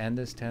baritones and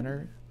this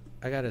tenor,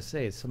 I gotta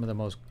say, it's some of the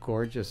most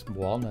gorgeous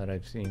walnut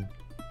I've seen.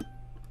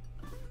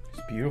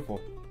 It's beautiful.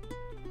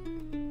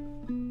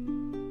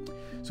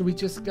 So we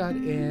just got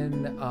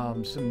in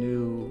some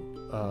new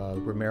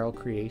Romero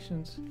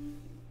creations,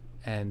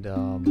 and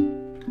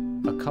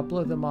a couple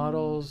of the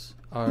models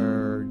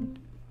are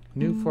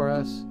new for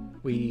us.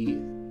 We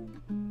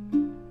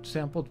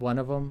sampled one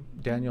of them,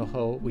 Daniel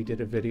Ho. We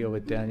did a video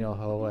with Daniel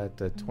Ho at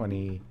the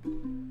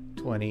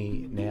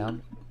 2020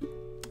 NAMM,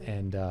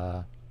 and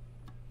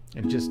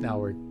just now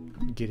we're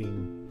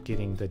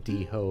getting the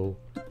D Ho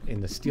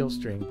in the steel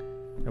string,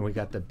 and we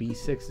got the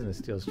B6 in the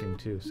steel string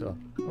too. So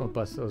we'll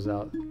bust those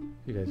out.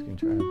 You guys can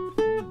try them.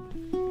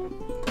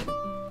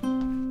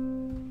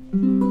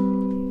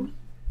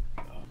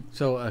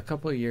 So a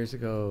couple of years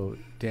ago,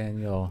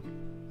 Daniel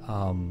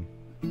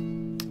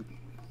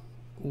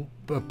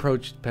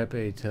approached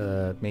Pepe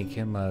to make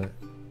him a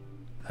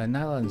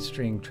nylon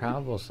string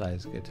travel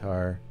size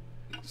guitar,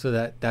 so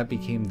that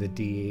became the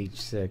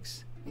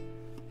DH6.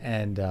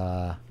 And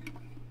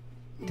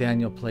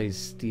Daniel plays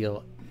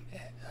steel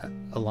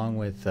along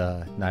with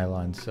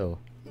nylon, so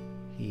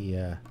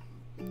he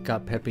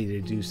got Pepe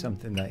to do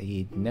something that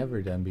he'd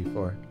never done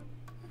before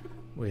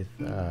with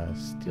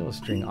steel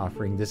string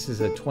offering. This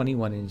is a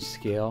 21-inch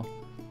scale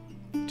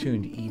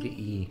tuned E to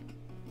E,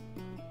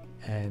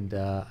 and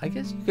I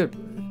guess you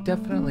could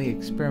definitely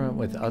experiment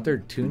with other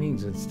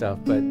tunings and stuff,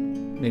 but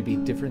maybe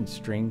different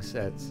string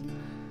sets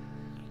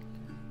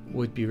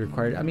would be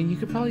required. I mean, you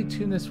could probably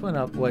tune this one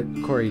up,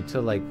 Corey,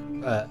 to like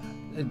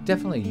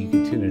definitely you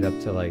could tune it up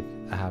to like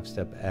a half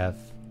step F,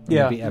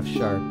 Yeah. maybe F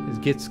sharp.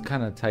 It gets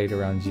kind of tight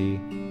around G,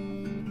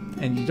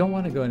 and you don't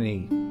want to go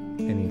any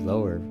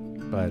lower,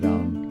 but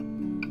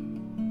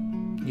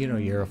you know,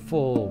 you're a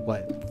full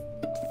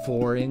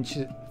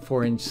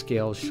 4-inch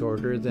scale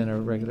shorter than a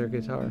regular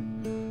guitar,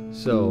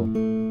 so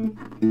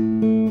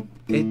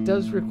it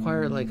does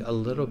require like a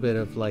little bit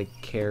of like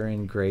care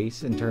and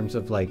grace in terms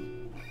of like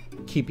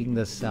keeping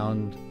the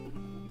sound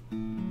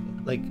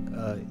like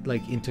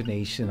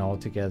intonation all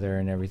together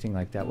and everything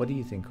like that. What do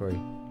you think, Corey?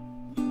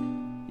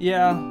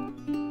 Yeah.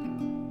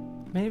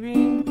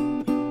 Maybe.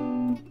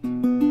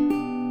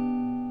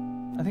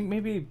 I think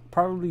maybe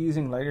probably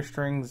using lighter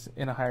strings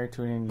in a higher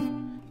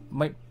tuning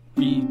might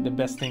be the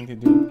best thing to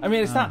do. I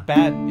mean, it's not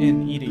bad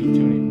in E to E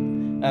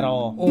tuning at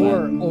all.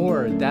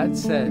 Or that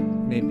set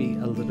maybe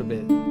a little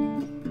bit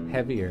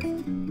heavier.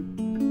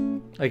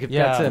 Like if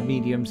that's a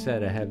medium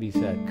set, a heavy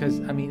set, because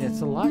I mean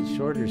it's a lot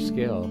shorter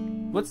scale.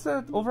 What's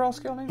the overall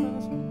scale name of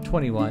this one?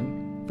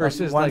 21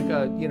 versus One-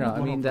 like you know,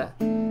 I mean that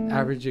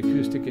average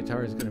acoustic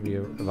guitar is going to be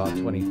about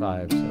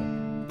 25.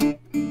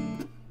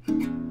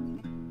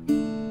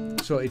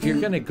 So if you're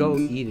going to go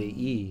E to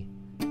E,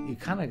 you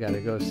kind of got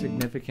to go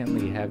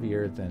significantly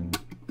heavier than.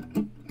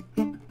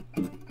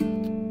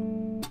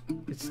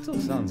 It still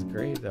sounds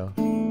great though.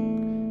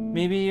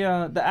 Maybe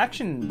the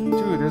action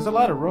too. There's a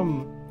lot of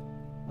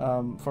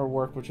room for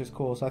work, which is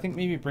cool. So I think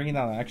maybe bringing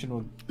down the action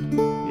would.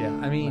 Yeah,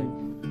 I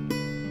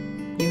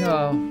mean, you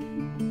know,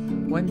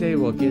 one day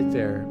we'll get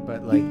there,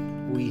 but like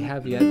we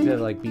have yet to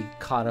like be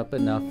caught up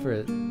enough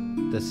for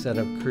the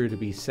setup crew to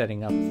be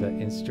setting up the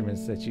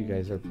instruments that you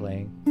guys are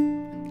playing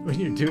when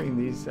you're doing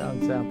these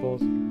sound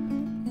samples.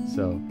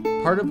 So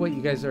part of what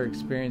you guys are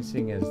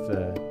experiencing is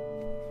the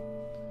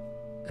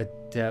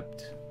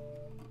adept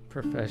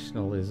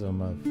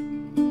professionalism of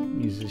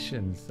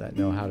musicians that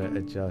know how to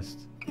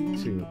adjust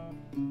to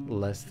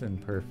less than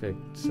perfect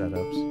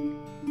setups.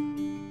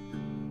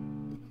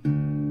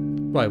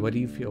 Why? What do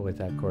you feel with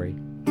that, Corey?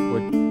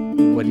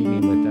 What do you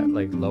mean with that?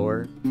 Like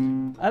lower?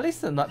 At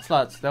least the nut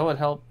slots, that would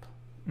help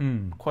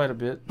quite a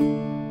bit.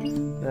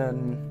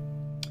 And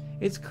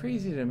it's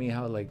crazy to me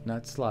how like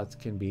nut slots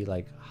can be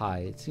like high.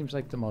 It seems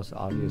like the most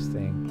obvious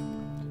thing.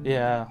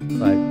 yeah,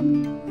 But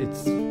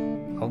it's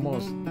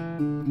almost,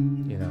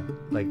 you know,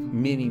 like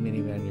many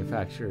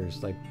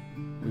manufacturers, like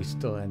we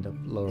still end up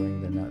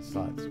lowering the nut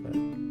slots. But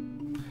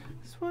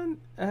this one,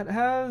 it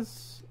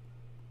has,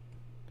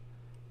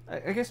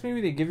 I guess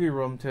maybe they give you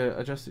room to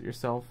adjust it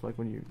yourself, like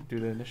when you do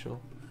the initial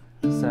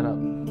setup,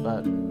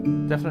 but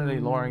definitely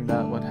lowering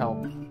that would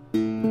help a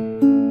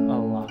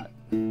lot.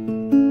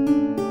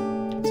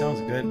 It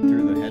sounds good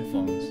through the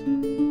headphones.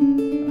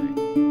 Like,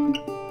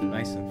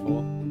 nice and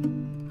full.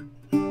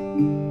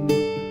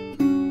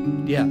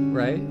 yeah,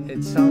 right?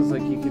 It sounds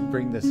like you could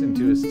bring this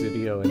into a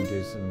studio and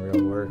do some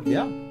real work.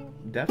 Yeah,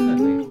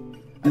 definitely.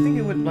 I think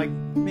it would like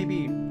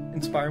maybe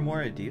inspire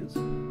more ideas. I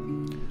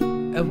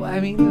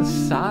mean, the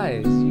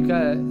size, you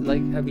gotta,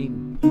 like, I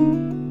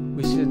mean,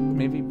 we should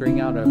maybe bring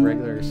out a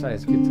regular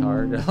size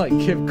guitar to, like,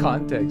 give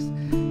context.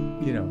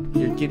 You know,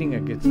 you're getting a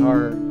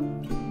guitar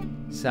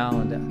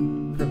sound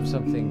from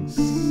something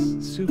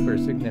super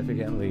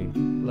significantly,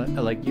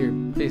 like, you're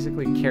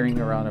basically carrying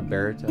around a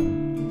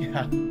baritone.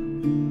 Yeah.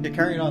 You're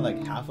carrying on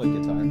like half a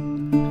guitar.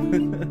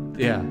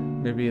 Yeah,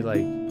 maybe,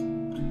 like,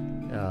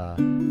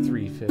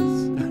 3/5 or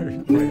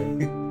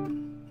whatever.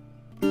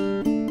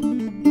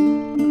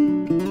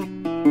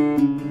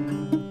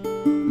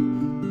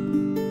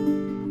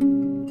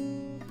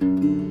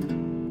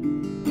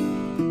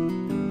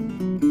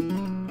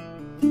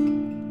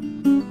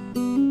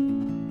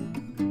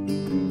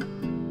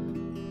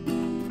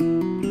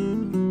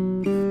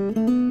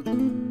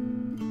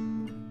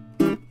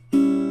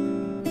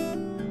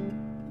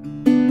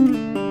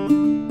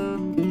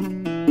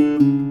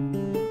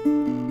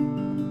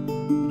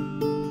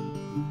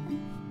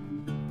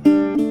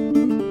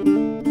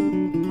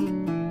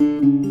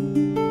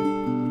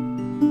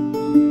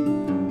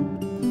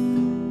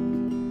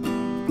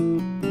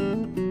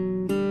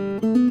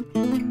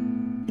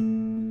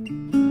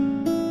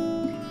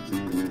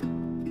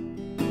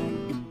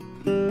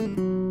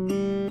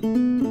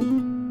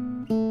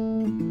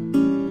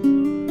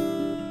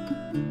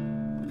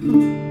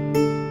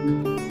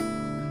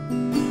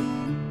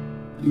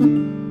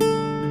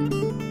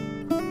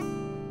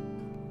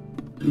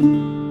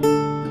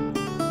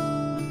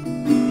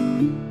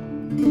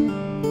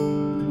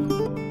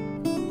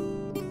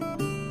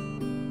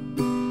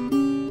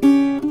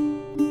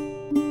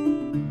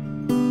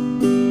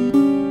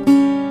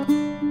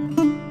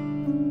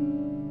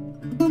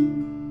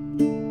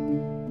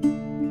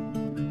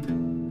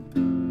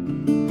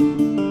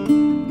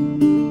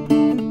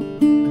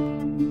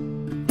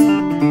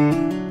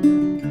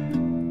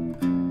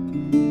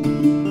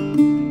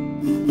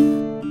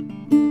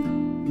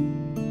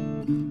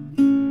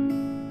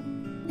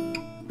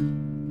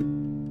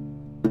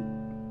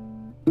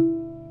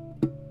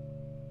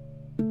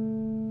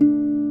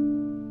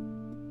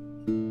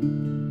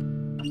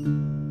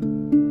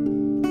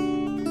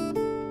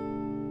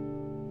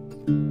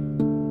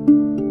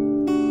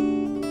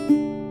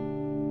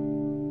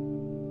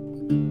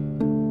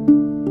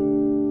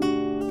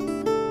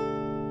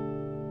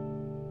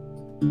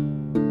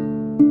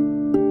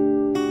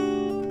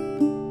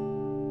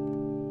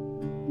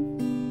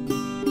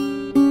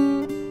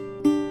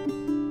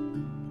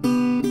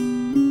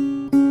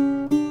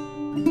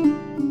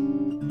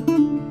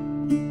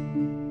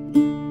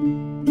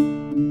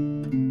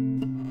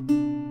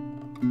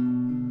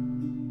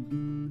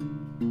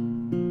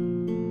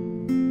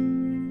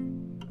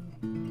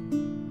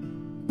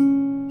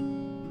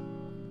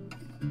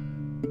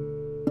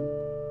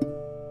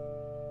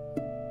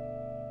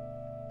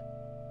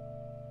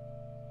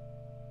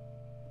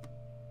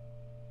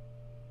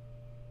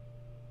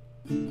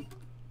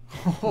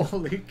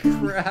 Holy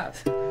crap.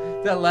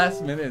 That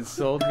last minute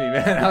sold me,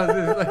 man. I was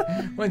just like,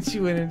 when she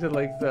went into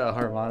like the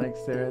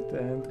harmonics there at the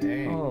end.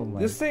 Dang. Oh my.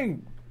 This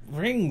thing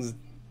rings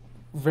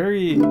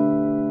very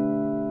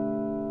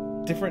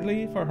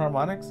differently for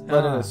harmonics,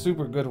 but in a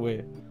super good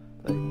way.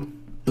 Like,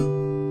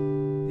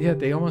 yeah,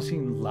 they almost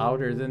seem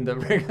louder than the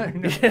regular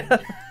note.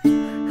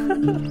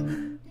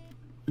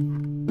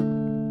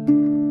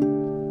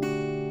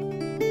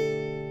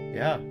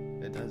 Yeah,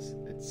 it does.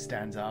 It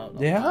stands out.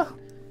 yeah.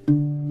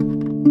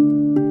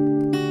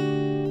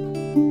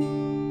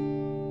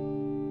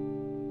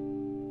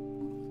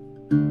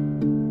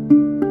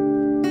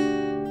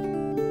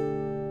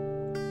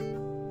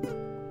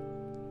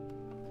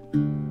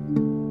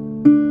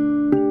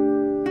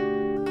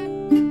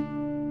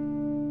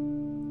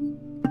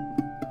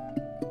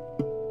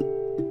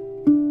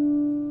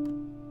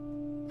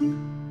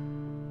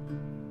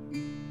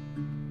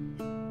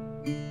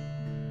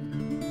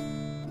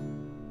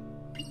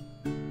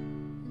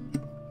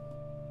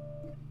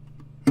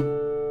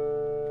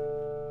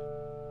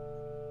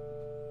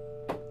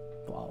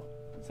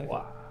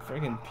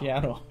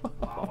 piano.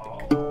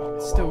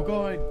 It's still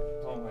going.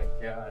 Oh my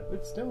god.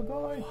 It's still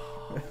going.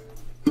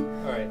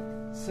 Alright,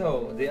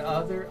 so the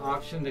other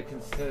option to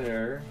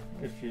consider,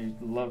 if you're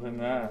loving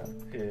that,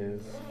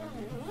 is.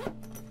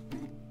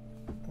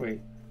 Wait.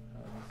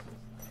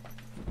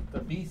 The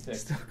B6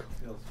 Still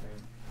feels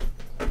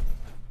strange.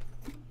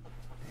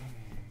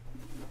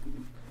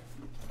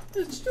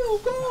 It's still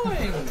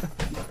going.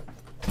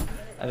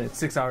 And then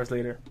 6 hours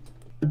later.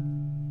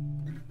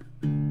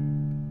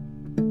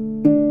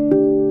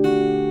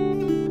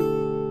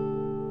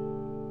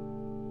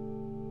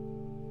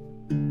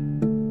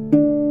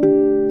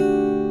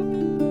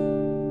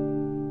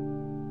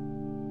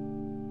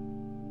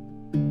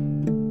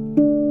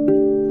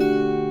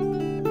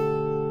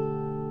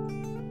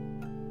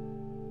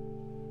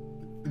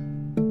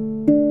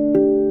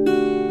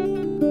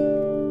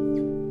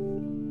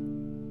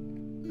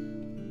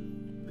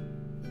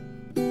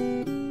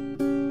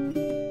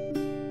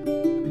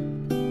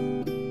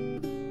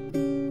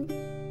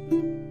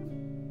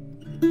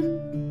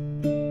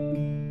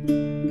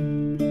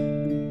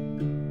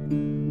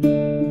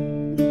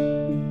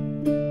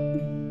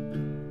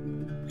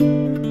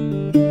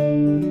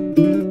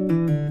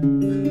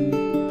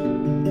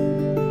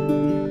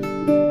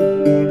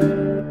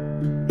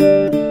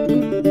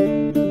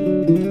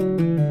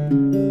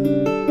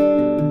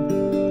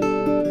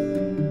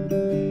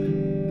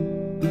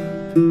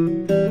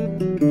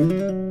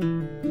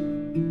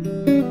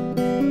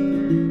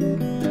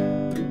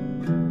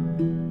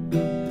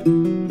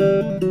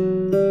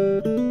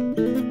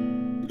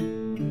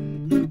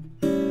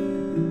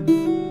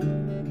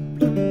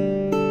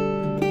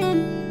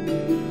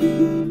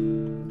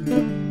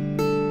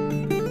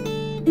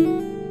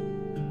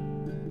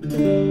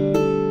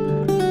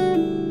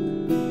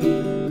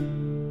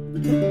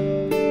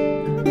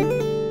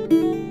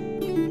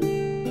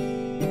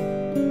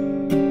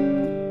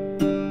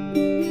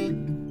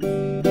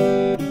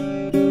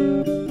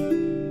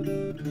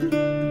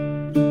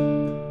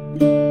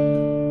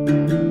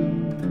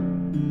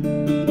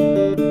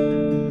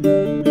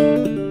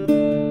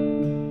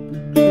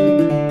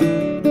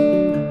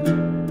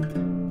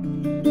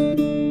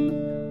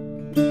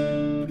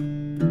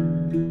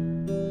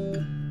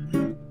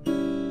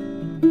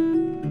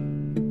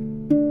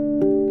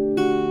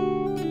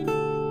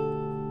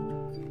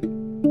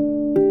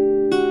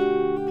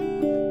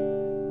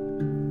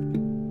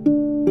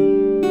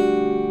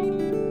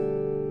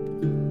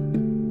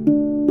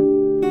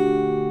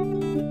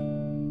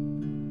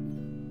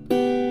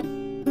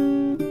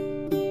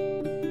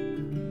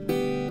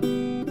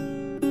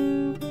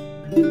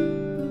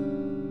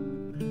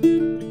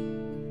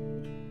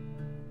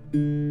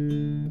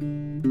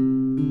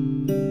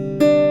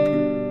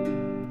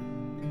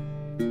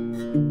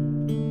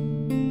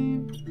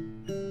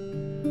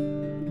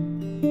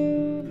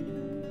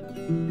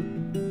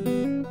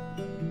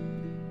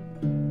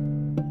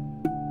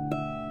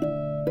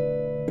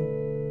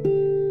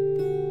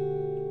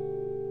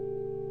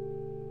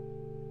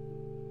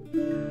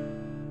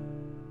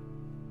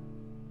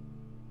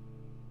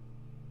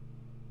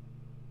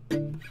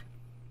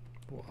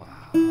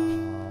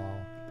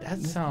 That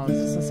sounds.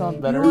 Does it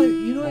sound better?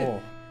 You know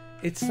what?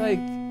 It's like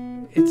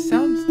it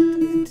sounds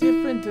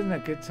different than a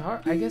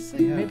guitar. I guess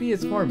like maybe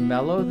it's more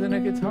mellow than a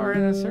guitar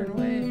in a certain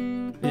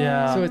way.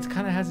 Yeah. So it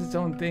kind of has its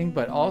own thing,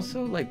 but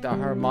also like the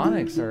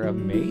harmonics are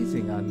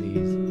amazing on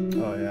these.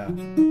 Oh yeah.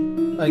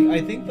 Like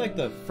I think like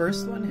the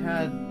first one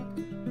had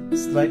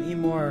slightly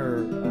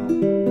more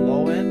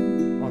low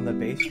end on the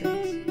bass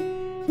strings,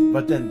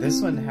 but then this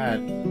one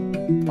had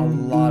a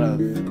lot of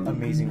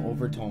amazing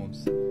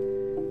overtones.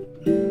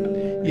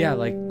 Yeah,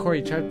 like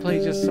Corey, try to play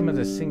just some of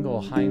the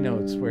single high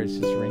notes where it's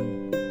just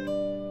ringing.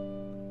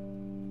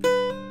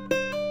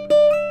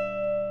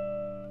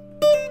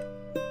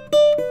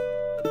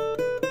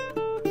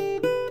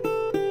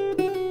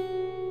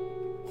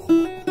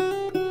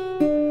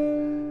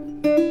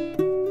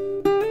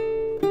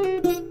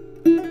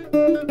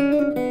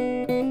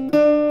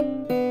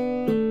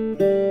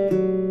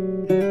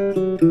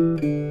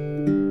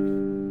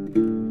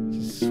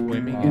 Just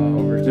swimming in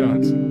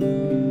overtones.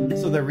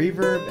 So the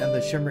reverb and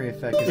the shimmery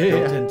effect is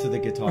built into the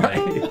guitar.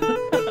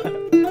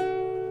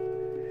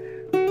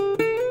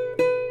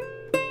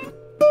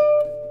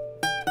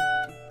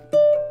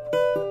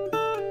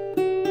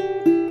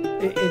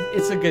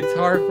 It's a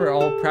guitar for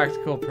all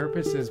practical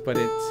purposes, but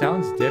it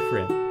sounds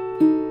different.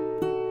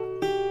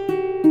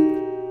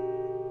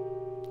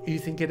 You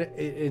think it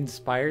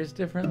inspires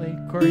differently,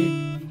 Corey?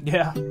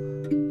 Yeah.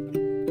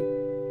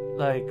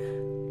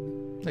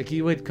 Like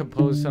you would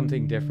compose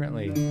something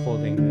differently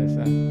holding this.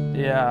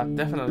 Yeah,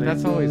 definitely.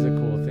 That's always a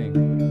cool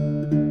thing.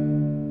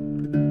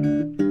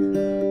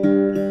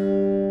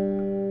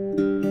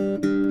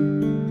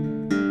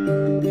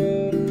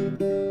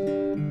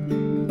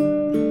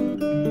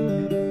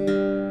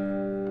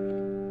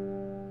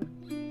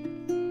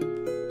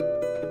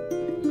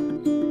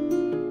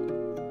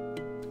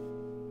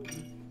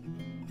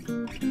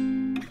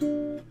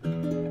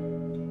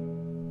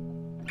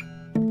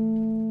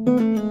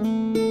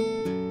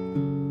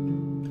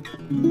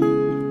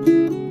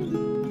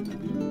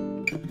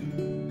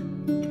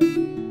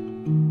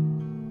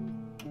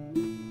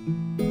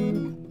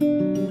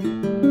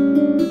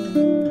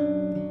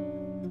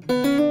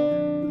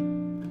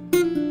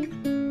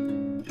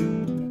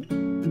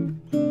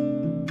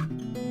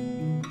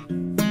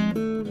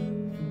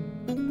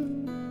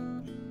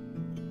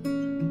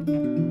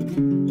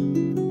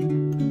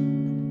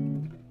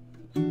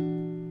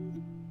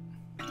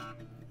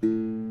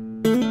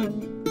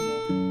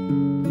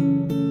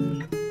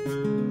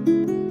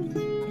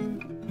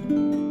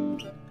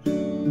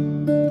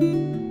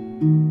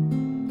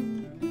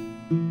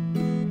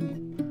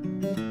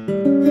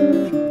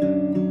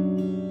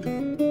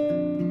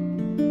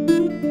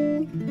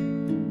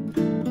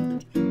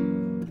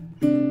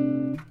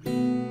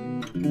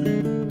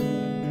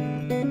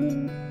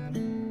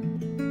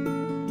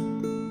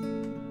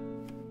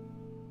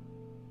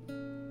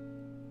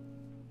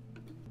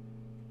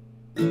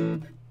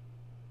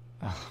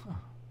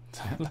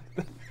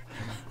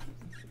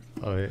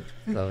 Love it,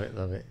 love it,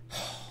 love it.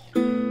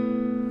 All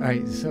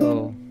right,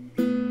 so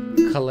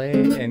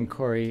Kalei and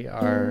Corey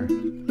are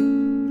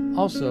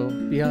also,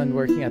 beyond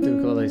working at the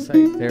ukulele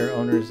site, they're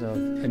owners of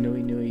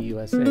aNueNue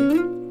USA.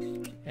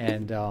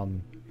 And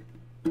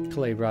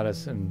Kalei brought us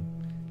some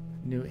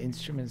new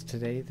instruments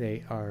today.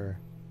 They are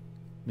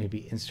maybe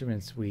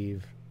instruments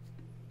we've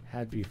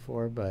had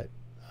before, but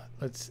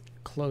let's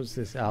close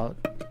this out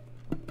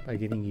by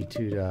getting you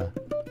two to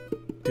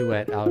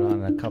duet out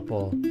on a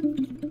couple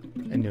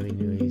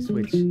aNueNues,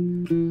 which,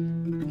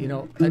 you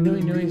know,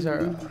 aNueNues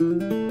are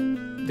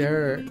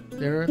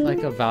they're like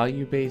a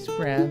value-based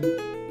brand.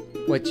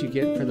 What you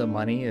get for the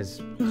money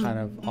is kind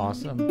of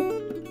awesome,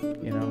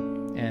 you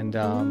know, and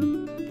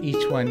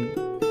each one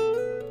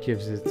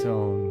gives its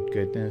own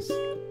goodness.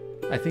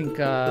 I think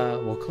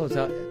we'll close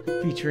out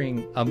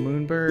featuring a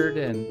Moonbird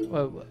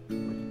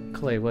and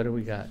Kalei, what do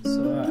we got?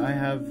 So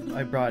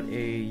I brought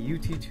a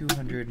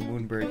UT200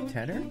 Moonbird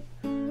Tenor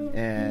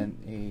and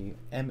a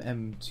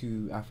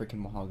MM2 African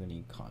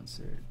Mahogany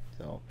concert.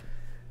 So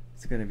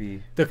it's gonna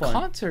be the fun.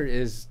 concert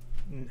is,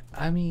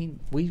 I mean,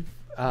 we've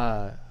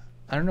I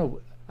don't know,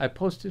 I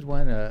posted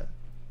one a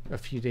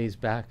few days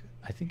back.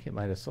 I think it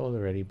might have sold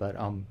already, but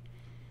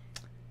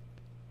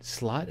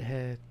slot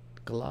head,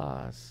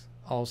 glass,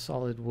 all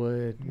solid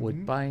wood,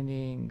 wood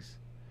bindings,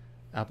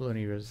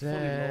 abalone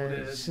rosette.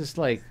 It's just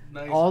like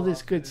Nice all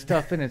this good office.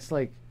 stuff, and it's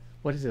like,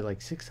 what is it, like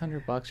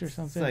 $600 or It's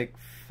something? like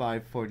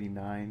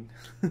 $549.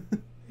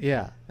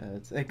 Yeah.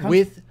 It comes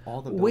With-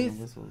 all the bells with-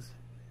 and whistles.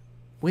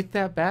 With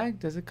that bag,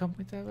 does it come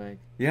with that bag?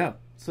 Yeah.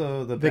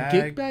 So the The bag,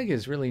 gig bag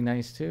is really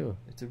nice too.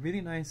 it's a really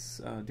nice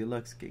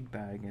deluxe gig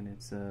bag, and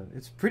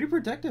it's pretty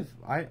protective.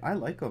 I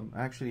like them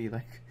actually.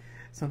 Like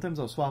sometimes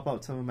I'll swap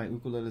out some of my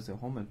ukuleles at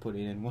home and put it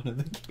in one of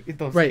the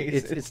those Right.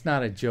 cases. It's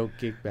not a joke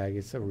gig bag.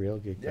 It's a real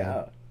gig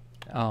yeah.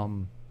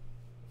 bag.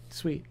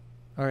 Sweet.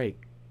 All right.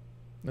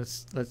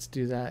 Let's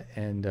do that,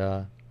 and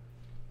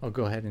I'll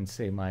go ahead and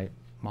say my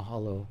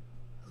mahalo.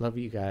 Love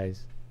you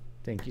guys.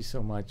 Thank you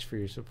so much for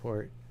your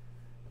support,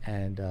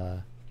 and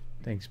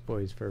thanks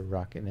boys for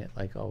rocking it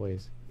like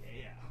always.